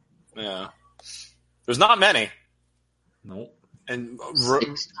now. Yeah. There's not many. Nope. And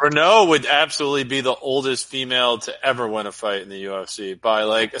Renault would absolutely be the oldest female to ever win a fight in the UFC by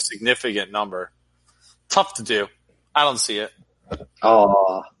like a significant number. Tough to do. I don't see it.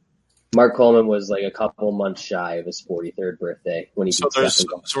 Oh, Mark Coleman was like a couple months shy of his 43rd birthday when he beat Stephen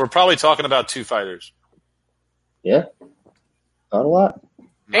Bonner. So we're probably talking about two fighters. Yeah. Not a lot.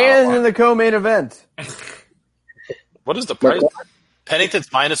 And in the co-main event. What is the price?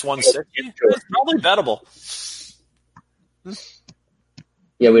 Pennington's minus 160? It's probably bettable.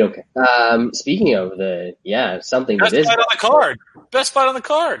 Yeah, we don't care. Speaking of something Best that is fight on the card. Best fight on the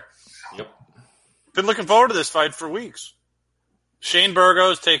card. Yep. Been looking forward to this fight for weeks. Shane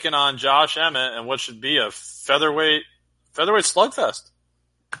Burgos taking on Josh Emmett and what should be a featherweight slugfest.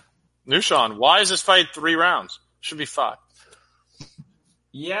 Nushan, why is this fight 3 rounds? Should be 5.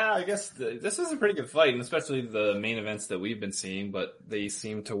 Yeah, I guess this is a pretty good fight, and especially the main events that we've been seeing, but they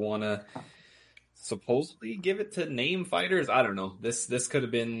seem to want to supposedly give it to name fighters. I don't know. This could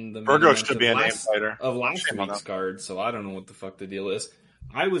have been the Burgos should be a name fighter of last week's card, so I don't know what the fuck the deal is.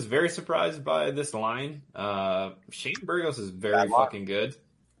 I was very surprised by this line. Shane Burgos is very fucking good.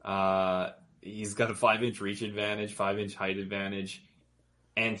 He's got a 5-inch reach advantage, 5-inch height advantage,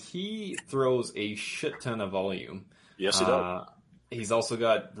 and he throws a shit ton of volume. Yes, he does. He's also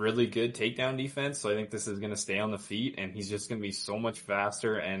got really good takedown defense, so I think this is going to stay on the feet, and he's just going to be so much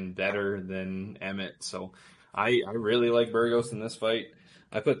faster and better than Emmett. So I really like Burgos in this fight.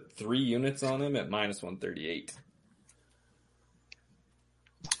 I put 3 units on him at minus 138.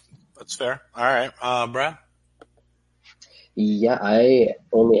 That's fair. All right. Brad? Yeah, I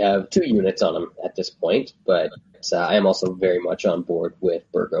only have 2 units on him at this point, but I am also very much on board with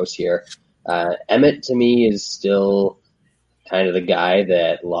Burgos here. Emmett, to me, is still kind of the guy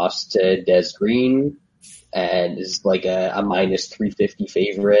that lost to Des Green and is like a minus 350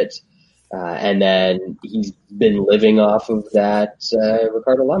 favorite. And then he's been living off of that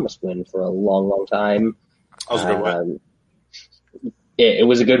Ricardo Lamas win for a long, long time. That was a good win. It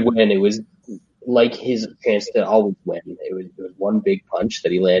was a good win. It was like his chance to always win. It was one big punch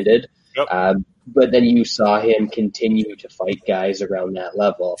that he landed. Yep. But then you saw him continue to fight guys around that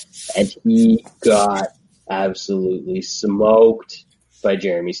level, and he got absolutely smoked by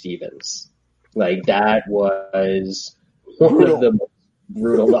Jeremy Stevens. Like, that was one of the most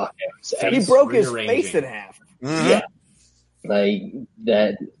brutal knockouts. He broke his face in half. Mm-hmm. Yeah. Like,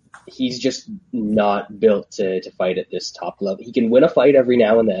 that, he's just not built to fight at this top level. He can win a fight every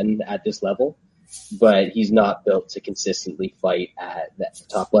now and then at this level, but he's not built to consistently fight at that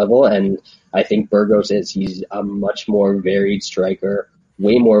top level. And I think Burgos is. He's a much more varied striker,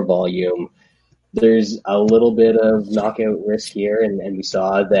 way more volume. There's a little bit of knockout risk here, and we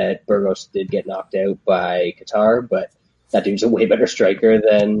saw that Burgos did get knocked out by Qatar, but that dude's a way better striker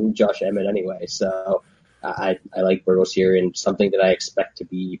than Josh Emmett anyway. So I like Burgos here, and something that I expect to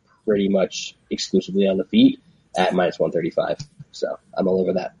be pretty much exclusively on the feet at minus 135. So I'm all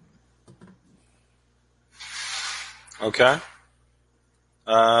over that. Okay.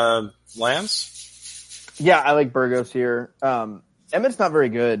 Lance? Yeah, I like Burgos here. Emmett's not very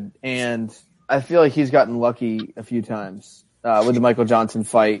good, and I feel like he's gotten lucky a few times with the Michael Johnson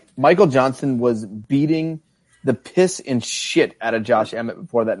fight. Michael Johnson was beating the piss and shit out of Josh Emmett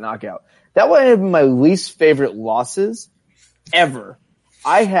before that knockout. That was one of my least favorite losses ever.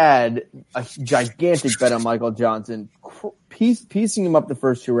 I had a gigantic bet on Michael Johnson, piecing him up the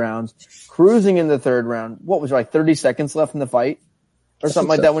first 2 rounds, cruising in the third round. What was there, like 30 seconds left in the fight? Or something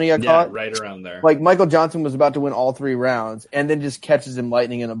like that when he got caught? Yeah, right around there. Like Michael Johnson was about to win all 3 rounds and then just catches him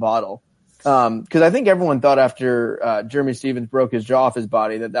lightning in a bottle. Cause I think everyone thought after Jeremy Stevens broke his jaw off his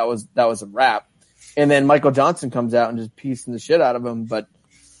body that was a wrap. And then Michael Johnson comes out and just piecing the shit out of him. But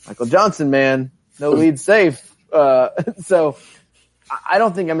Michael Johnson, man, no lead safe. So I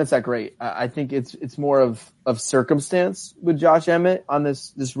don't think Emmett's that great. I think it's more of circumstance with Josh Emmett on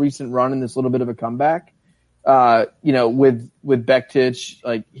this recent run and this little bit of a comeback. With Bektic,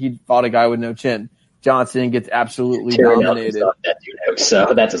 like he fought a guy with no chin. Johnson gets absolutely dominated. That dude out,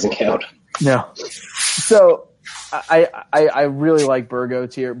 so that doesn't count. No. So I really like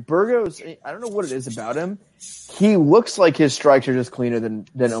Burgos here. Burgos, I don't know what it is about him. He looks like his strikes are just cleaner than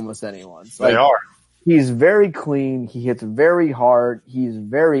almost anyone's. They are. He's very clean. He hits very hard. He's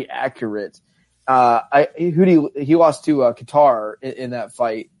very accurate. He lost to Qatar in that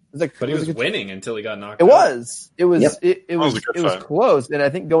fight. But he was winning until he got knocked out. It was close. And I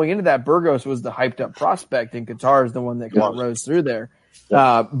think going into that, Burgos was the hyped up prospect, and Qatar is the one that kind of rose through there.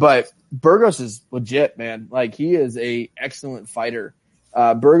 But Burgos is legit, man. Like, he is a excellent fighter.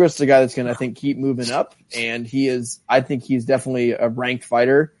 Burgos is a guy that's going to, I think, keep moving up, and I think he's definitely a ranked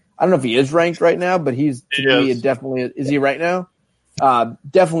fighter. I don't know if he is ranked right now, but he's definitely, is he right now?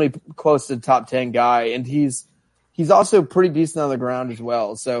 Definitely close to the top 10 guy, and he's also pretty decent on the ground as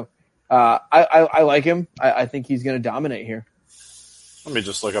well. So, I like him. I think he's going to dominate here. Let me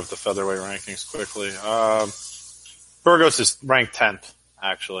just look up the featherweight rankings quickly. Burgos is ranked 10th,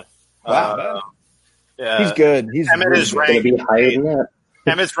 actually. Wow. Yeah. He's good. Emmett is ranked be higher than that.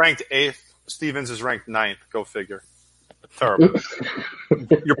 Emmett's ranked 8th. Stevens is ranked 9th. Go figure. Terrible.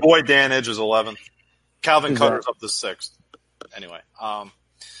 Your boy Dan Edge is 11th. Calvin Cutter's up to 6th. Anyway.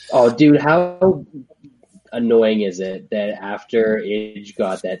 Oh, dude, how annoying is it that after Edge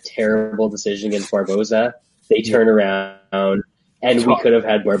got that terrible decision against Barboza, they turn around and we could have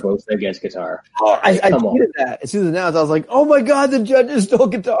had Barboza against Qatar. I tweeted that. As soon as announced, I was like, oh my God, the judges stole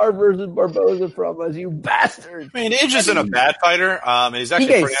Qatar versus Barboza from us, you bastards. I mean, Edge isn't a bad fighter. And he's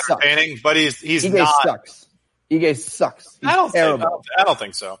actually pretty entertaining, but he's not. Sucks. Ige sucks. He's terrible. I don't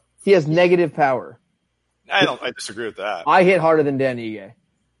think so. He has negative power. I disagree with that. I hit harder than Dan Ige.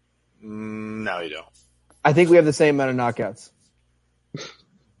 No, you don't. I think we have the same amount of knockouts.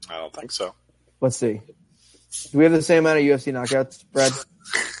 I don't think so. Let's see. Do we have the same amount of UFC knockouts, Brad?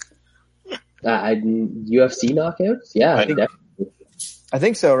 UFC knockouts? Yeah, I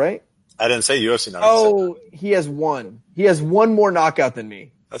think so, right? I didn't say UFC knockouts. Oh, he has one. He has one more knockout than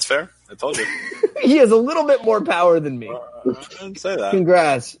me. That's fair. I told you. He has a little bit more power than me. I didn't say that.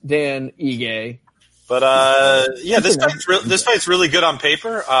 Congrats, Dan Ige. But this fight's really good on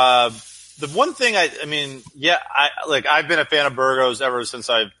paper. The one thing I've been a fan of Burgos ever since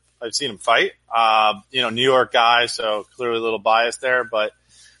I've seen him fight. New York guy, so clearly a little biased there, but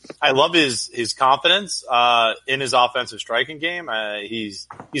I love his confidence in his offensive striking game. He's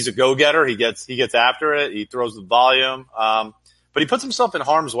a go-getter. He gets after it. He throws the volume. But he puts himself in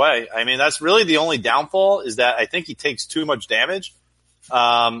harm's way. I mean, that's really the only downfall, is that I think he takes too much damage.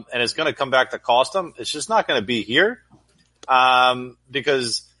 And it's going to come back to cost him. It's just not going to be here.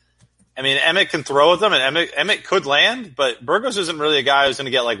 Because, I mean, Emmett can throw with him, and Emmett could land, but Burgos isn't really a guy who's going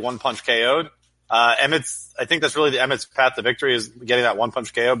to get like one punch KO'd. I think that's really Emmett's path to victory, is getting that one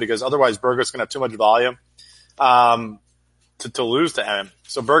punch KO, because otherwise Burgos is going to have too much volume, to lose to Emmett.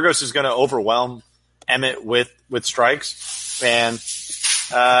 So Burgos is going to overwhelm Emmett with strikes, and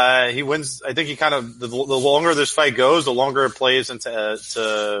he wins. I think he kind of, the longer this fight goes, the longer it plays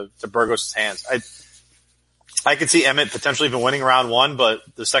into Burgos' hands. I could see Emmett potentially even winning round 1, but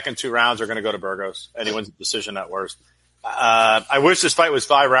the second 2 rounds are going to go to Burgos, and he wins the decision at worst. I wish this fight was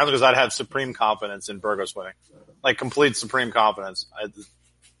 5 rounds, because I'd have supreme confidence in Burgos winning, like complete supreme confidence.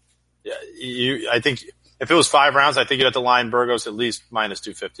 I think if it was 5 rounds, I think you'd have to line Burgos at least minus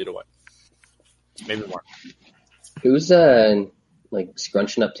 250 to win, maybe more. Who's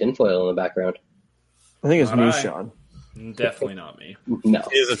scrunching up tinfoil in the background? I think it's me, Sean. Definitely not me. No.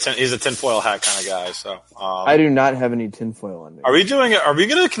 He's a tinfoil hat kind of guy. So I do not have any tinfoil on me. are we doing it? Are we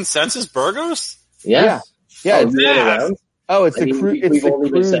going to consensus Burgos? Yeah. Yeah. It's It's we've the only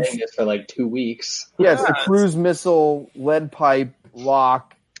been cruise. saying this for like 2 weeks. Yeah, it's the cruise missile, lead pipe,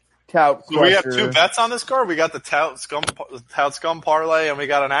 lock, tout So we have crusher. 2 bets on this card. We got the tout scum parlay, and we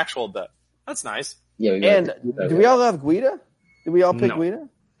got an actual bet. That's nice. Yeah. And do we all have Guida? Did we all pick No. Guida?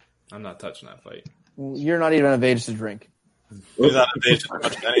 I'm not touching that fight. You're not even of age to drink. He's not engaged in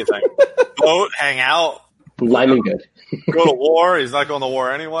much of anything. Vote, hang out, Lyman good. go to war. He's not going to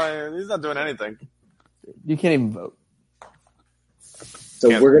war anyway. He's not doing anything. You can't even vote.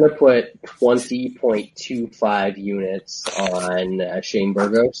 So we're going to put 20.25 units on Shane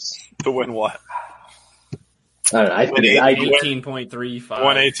Burgos. To win what? I don't know. I think 18.35.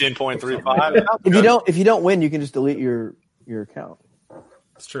 118.35. If you don't win, you can just delete your account.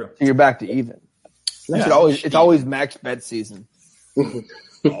 It's true. So you're back to even. It's always max bet season. What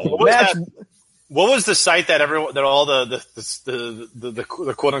was the site that all the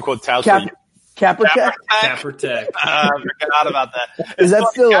quote unquote touts were? Caprotech? Caprotech. I forgot about that. Is that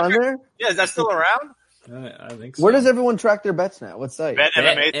still on there? Yeah, is that still around? I think so. Where does everyone track their bets now? What site? Bet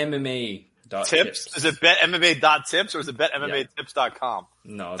MMA MMA tips? Is it betmma.tips or is it betmmatips.com?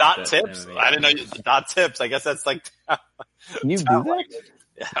 No, it's dot tips? MMA. I didn't know dot tips. I guess that's like Can you do that?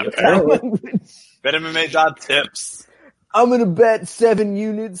 betmma.tips. I'm going to bet 7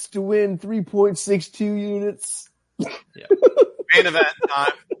 units to win 3.62 units. Yeah. Main event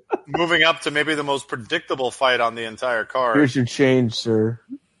time. Moving up to maybe the most predictable fight on the entire card. Here's your change, sir.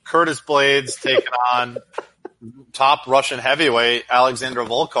 Curtis Blaydes taking on top Russian heavyweight Alexander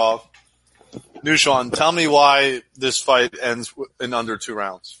Volkov. Nushan, tell me why this fight ends in under 2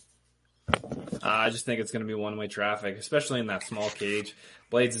 rounds. I just think it's going to be one-way traffic, especially in that small cage.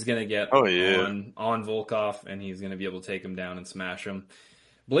 Blaydes is going to get on Volkov, and he's going to be able to take him down and smash him.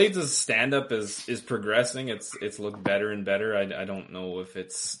 Blaydes' stand-up is progressing. It's looked better and better. I don't know if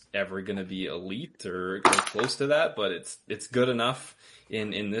it's ever going to be elite or close to that, but it's good enough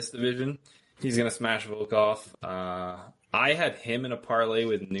in this division. He's going to smash Volkov. I had him in a parlay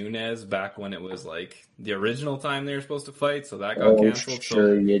with Nunes back when it was like the original time they were supposed to fight, so that got canceled.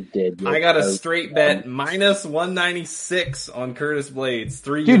 Sure you did. I got a straight bet minus 196 on Curtis Blaydes.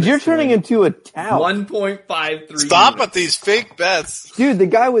 Dude, you're turning into a tout. 1.53. Stop with these fake bets. Dude, the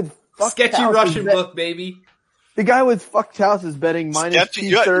guy with sketchy Russian book, baby. The guy with fucked house is betting minus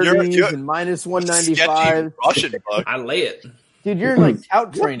 230s and minus 195. Russian book. I lay it. Dude, you're in like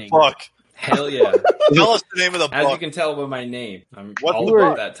tout training. Book. Hell yeah. Tell us the name of the book. As you can tell by my name, I'm What all book?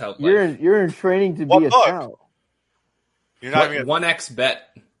 about that tout life. You're in training to What be a book? tout. You're not even 1x bet.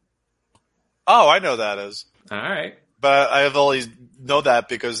 Oh, I know that is. All right. But I have always know that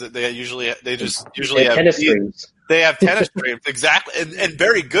because they usually have tennis streams. They have tennis streams, exactly, and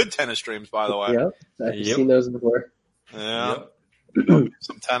very good tennis streams, by the way. Yep, I've seen those before. Yeah,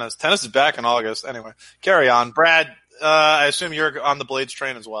 some tennis. Tennis is back in August. Anyway, carry on, Brad. I assume you're on the Blaydes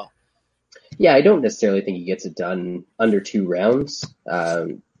train as well. Yeah, I don't necessarily think he gets it done under 2 rounds.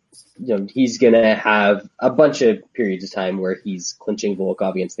 He's going to have a bunch of periods of time where he's clinching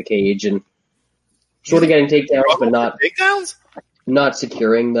Volkov against the cage and sort of getting takedowns, but not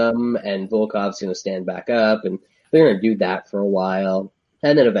securing them. And Volkov's going to stand back up, and they're going to do that for a while.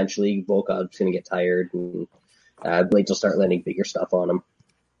 And then eventually Volkov's going to get tired, and Blaydes will start landing bigger stuff on him.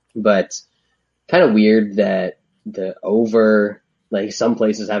 But kind of weird that the over, like some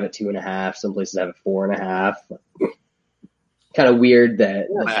places have it 2.5, some places have it 4.5. Kind of weird that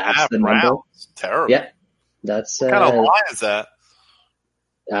that's the number. Terrible. Yeah, that's what kind of line is that?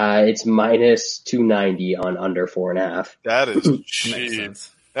 It's minus 290 on under 4.5. That is cheap.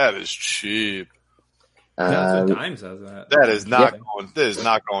 That is cheap. Dimes has that. That is not going. This is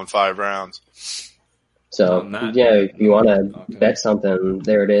not going 5 rounds. So if you want to bet something,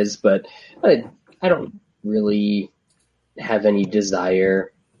 there it is. But I don't really have any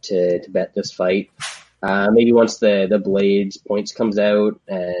desire to bet this fight. Maybe once the Blaydes points comes out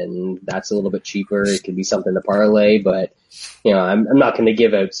and that's a little bit cheaper, it could be something to parlay. But I'm not going to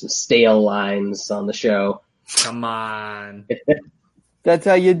give out some stale lines on the show. Come on. That's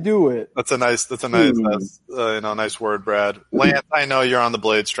how you do it. That's a nice nice word, Brad. Lance, I know you're on the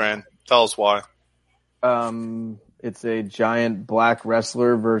Blaydes train. Tell us why. It's a giant black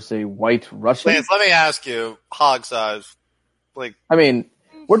wrestler versus a white Russian. Lance, let me ask you, hog size.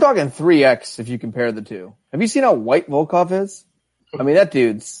 We're talking 3x if you compare the two. Have you seen how white Volkov is? That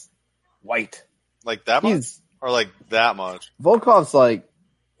dude's white. Like that much? Or like that much? Volkov's like...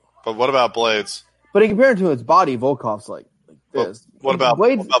 But what about Blaydes? But compared to his body, Volkov's like this. What about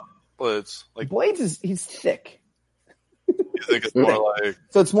Blaydes? Like Blaydes he's thick. You think it's more like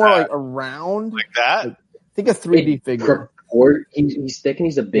So it's more like a round, like that? Like, think a 3D figure. He's thick and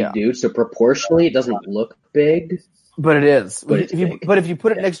he's a big dude, so proportionally it doesn't look big. But it is. But it's big. But if you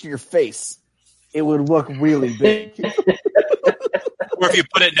put it next to your face, it would look really big. Or if you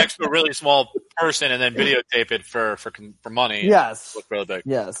put it next to a really small person and then videotape it for money. Yes. Look real big.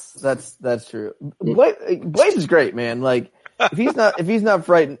 Yes, that's true. Blaydes is great, man. Like if he's not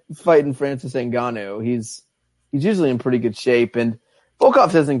fighting Francis Ngannou, he's usually in pretty good shape, and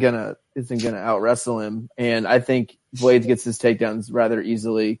Volkov isn't gonna out wrestle him. And I think Blaydes gets his takedowns rather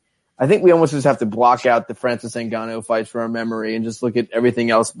easily. I think we almost just have to block out the Francis Ngannou fights from our memory and just look at everything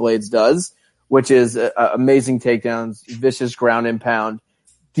else Blaydes does, which is amazing takedowns, vicious ground and pound,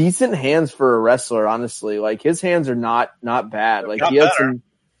 decent hands for a wrestler. Honestly, like his hands are not bad. Like he has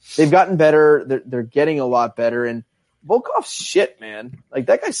they've gotten better. They're getting a lot better. And Volkov's shit, man. Like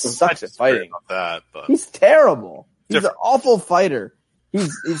that guy sucks at fighting. That, but he's terrible. He's an awful fighter.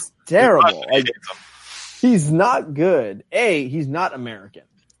 He's terrible. Like he's not good. He's not American.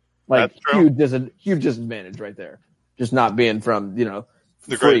 Like huge disadvantage right there. Just not being from the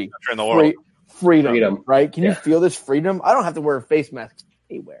greatest country in the world. Freedom, right? Can you feel this freedom? I don't have to wear a face mask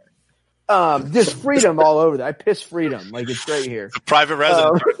anywhere. Just freedom all over there. I piss freedom. Like it's great here. The private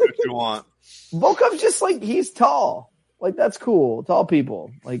residence if you want. Volkov's just like he's tall. Like that's cool. Tall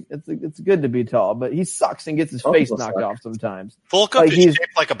people. Like it's good to be tall, but he sucks and gets his face knocked off sometimes. Volkov is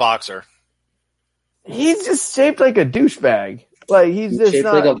shaped like a boxer. He's just shaped like a douchebag. Like he's just shaped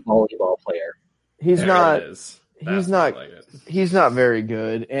not like a volleyball player. He's not. He's not very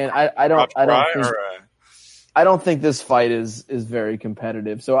good, and I don't think this fight is very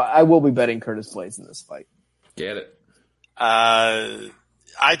competitive. So I will be betting Curtis Blaydes in this fight. Get it?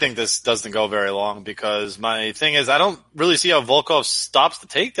 I think this doesn't go very long because my thing is I don't really see how Volkov stops the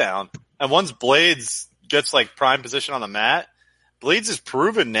takedown. And once Blaydes gets like prime position on the mat, Blaydes has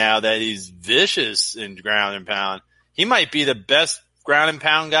proven now that he's vicious in ground and pound. He might be the best ground and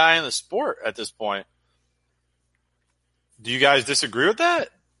pound guy in the sport at this point. Do you guys disagree with that?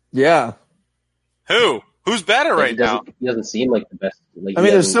 Yeah. Who's better right now? He doesn't seem like the best. Like,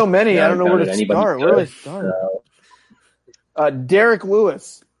 there's so many. I don't know where to start. Where do I start? Derek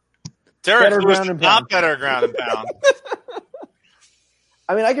Lewis. Derek Lewis is not better ground and pound.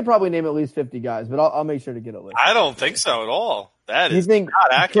 I mean, I could probably name at least 50 guys, but I'll make sure to get a list. I don't think so at all. That is not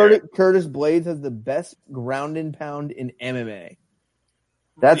accurate. Curtis Blaydes has the best ground and pound in MMA.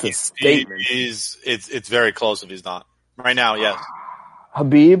 That's a statement. It's very close if he's not. Right now, yes.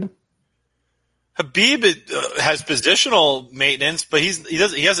 Habib has positional maintenance, but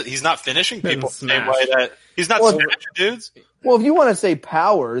he's not finishing people the same way that he's not smashing dudes. Well, if you want to say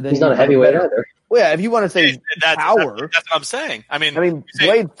power, then he's not a heavyweight either. Well, yeah, if you want to say power, that's what I'm saying. I mean,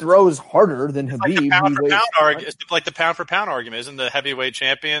 Blaydes throws harder than Habib. It's like the pound for pound argument. Isn't the heavyweight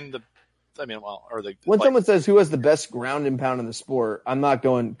champion when someone says who has the best ground and pound in the sport, I'm not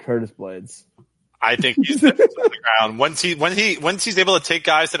going Curtis Blaydes. I think he's on the ground. Once he's able to take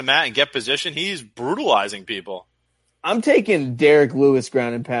guys to the mat and get position, he's brutalizing people. I'm taking Derek Lewis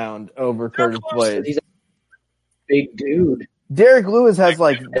ground and pound over Curtis Blaydes. He's a big dude. Derek Lewis has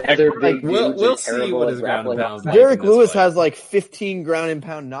we'll see what his ground and pound is. Derek Lewis has 15 ground and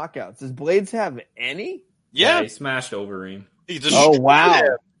pound knockouts. Does Blaydes have any? Yeah, he smashed Overeem. Wow.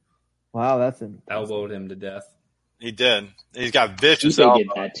 Wow, that's elbowed him to death. He did. He's got vicious elbow. He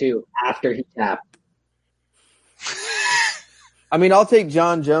did that too after he tapped. I mean, I'll take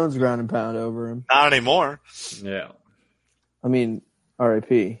John Jones ground and pound over him. Not anymore. Yeah. I mean,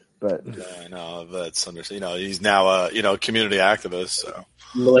 R.I.P. But I know that's understandable. He's now a community activist. So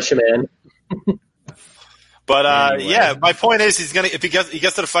militiaman. But anyway. My point is if he gets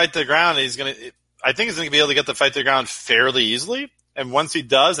to the fight to the ground, I think he's gonna be able to get the fight to the ground fairly easily. And once he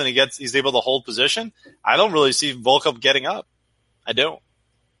does, and he's able to hold position, I don't really see Volkov getting up. I don't.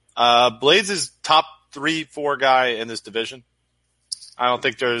 Blaydes is top 3-4 guy in this division. I don't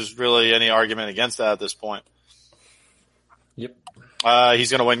think there's really any argument against that at this point. Yep.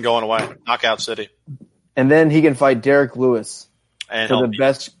 He's going to win going away. Knockout City. And then he can fight Derek Lewis for the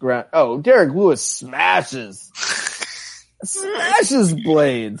best ground. Oh, Derek Lewis smashes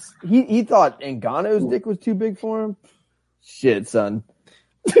Blaydes. He thought Ngannou's dick was too big for him. Shit, son.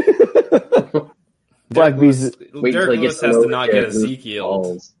 Black Beast. Derek Lewis has to not get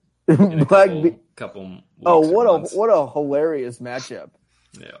Ezekiel. Couple. What a hilarious matchup.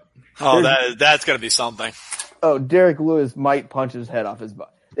 Yeah. Oh, that's gonna be something. Oh, Derek Lewis might punch his head off his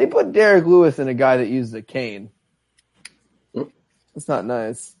butt. They put Derek Lewis in a guy that used a cane. It's not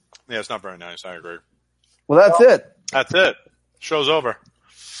nice. Yeah, it's not very nice. I agree. Well, that's it. That's it. Show's over.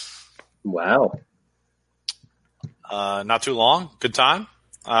 Wow. Not too long. Good time.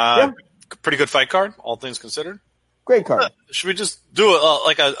 Pretty good fight card, all things considered. Great card. Should we just do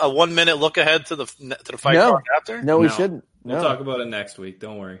a 1 minute look ahead to the fight card after? No, we shouldn't. We'll talk about it next week.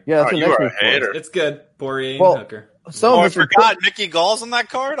 Don't worry. Yeah, that's you are a hater. It's good. Poirier and Hooker. I forgot Mickey Gall's on that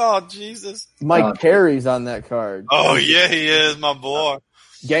card. Oh, Jesus. Mike Perry's on that card. Oh, yeah, he is, my boy.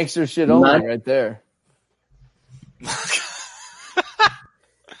 Gangster shit only right there.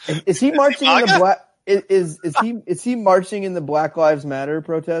 Is he marching in the black? Is he marching in the Black Lives Matter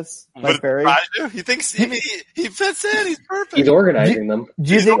protests? Mike Perry. He thinks he fits in. He's perfect. He's organizing them.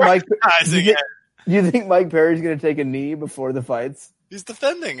 Do you think Mike Perry's going to take a knee before the fights? He's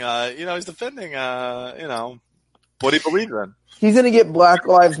defending. What he believes in. He's going to get Black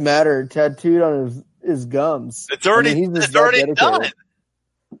Lives Matter tattooed on his gums. It's already done.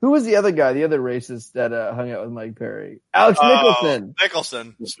 Who was the other guy, the other racist that hung out with Mike Perry? Alex Nicholson.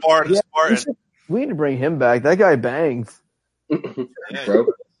 Nicholson. Spartan. We need to bring him back. That guy bangs. He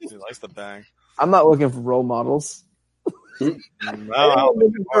likes to bang. I'm not looking for role models. I'm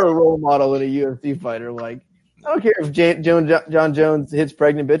looking for a role model in a UFC fighter. Like, I don't care if John Jones hits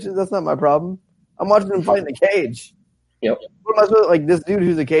pregnant bitches. That's not my problem. I'm watching him fight in the cage. Yep. What am I supposed to, like, this dude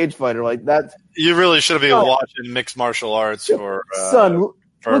who's a cage fighter? Like, that's. You really should be watching mixed martial arts for. Son, look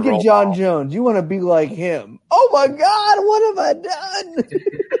at John Jones. You want to be like him. Oh my God, what have I done?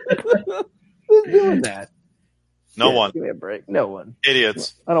 Who's doing that? No one. Give me a break. No one.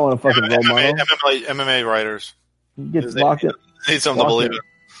 Idiots. I don't want to fucking role model. MMA writers. Gets locked in. Need something to believe in.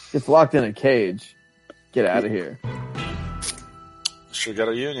 Gets locked in a cage. Get out of here. Sure got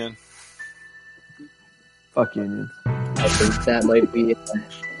a union. Fuck unions. I think that might be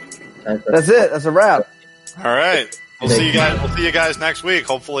time for. That's it. That's a wrap. All right. We'll see you guys next week.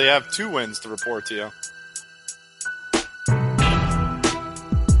 Hopefully, I have 2 wins to report to you.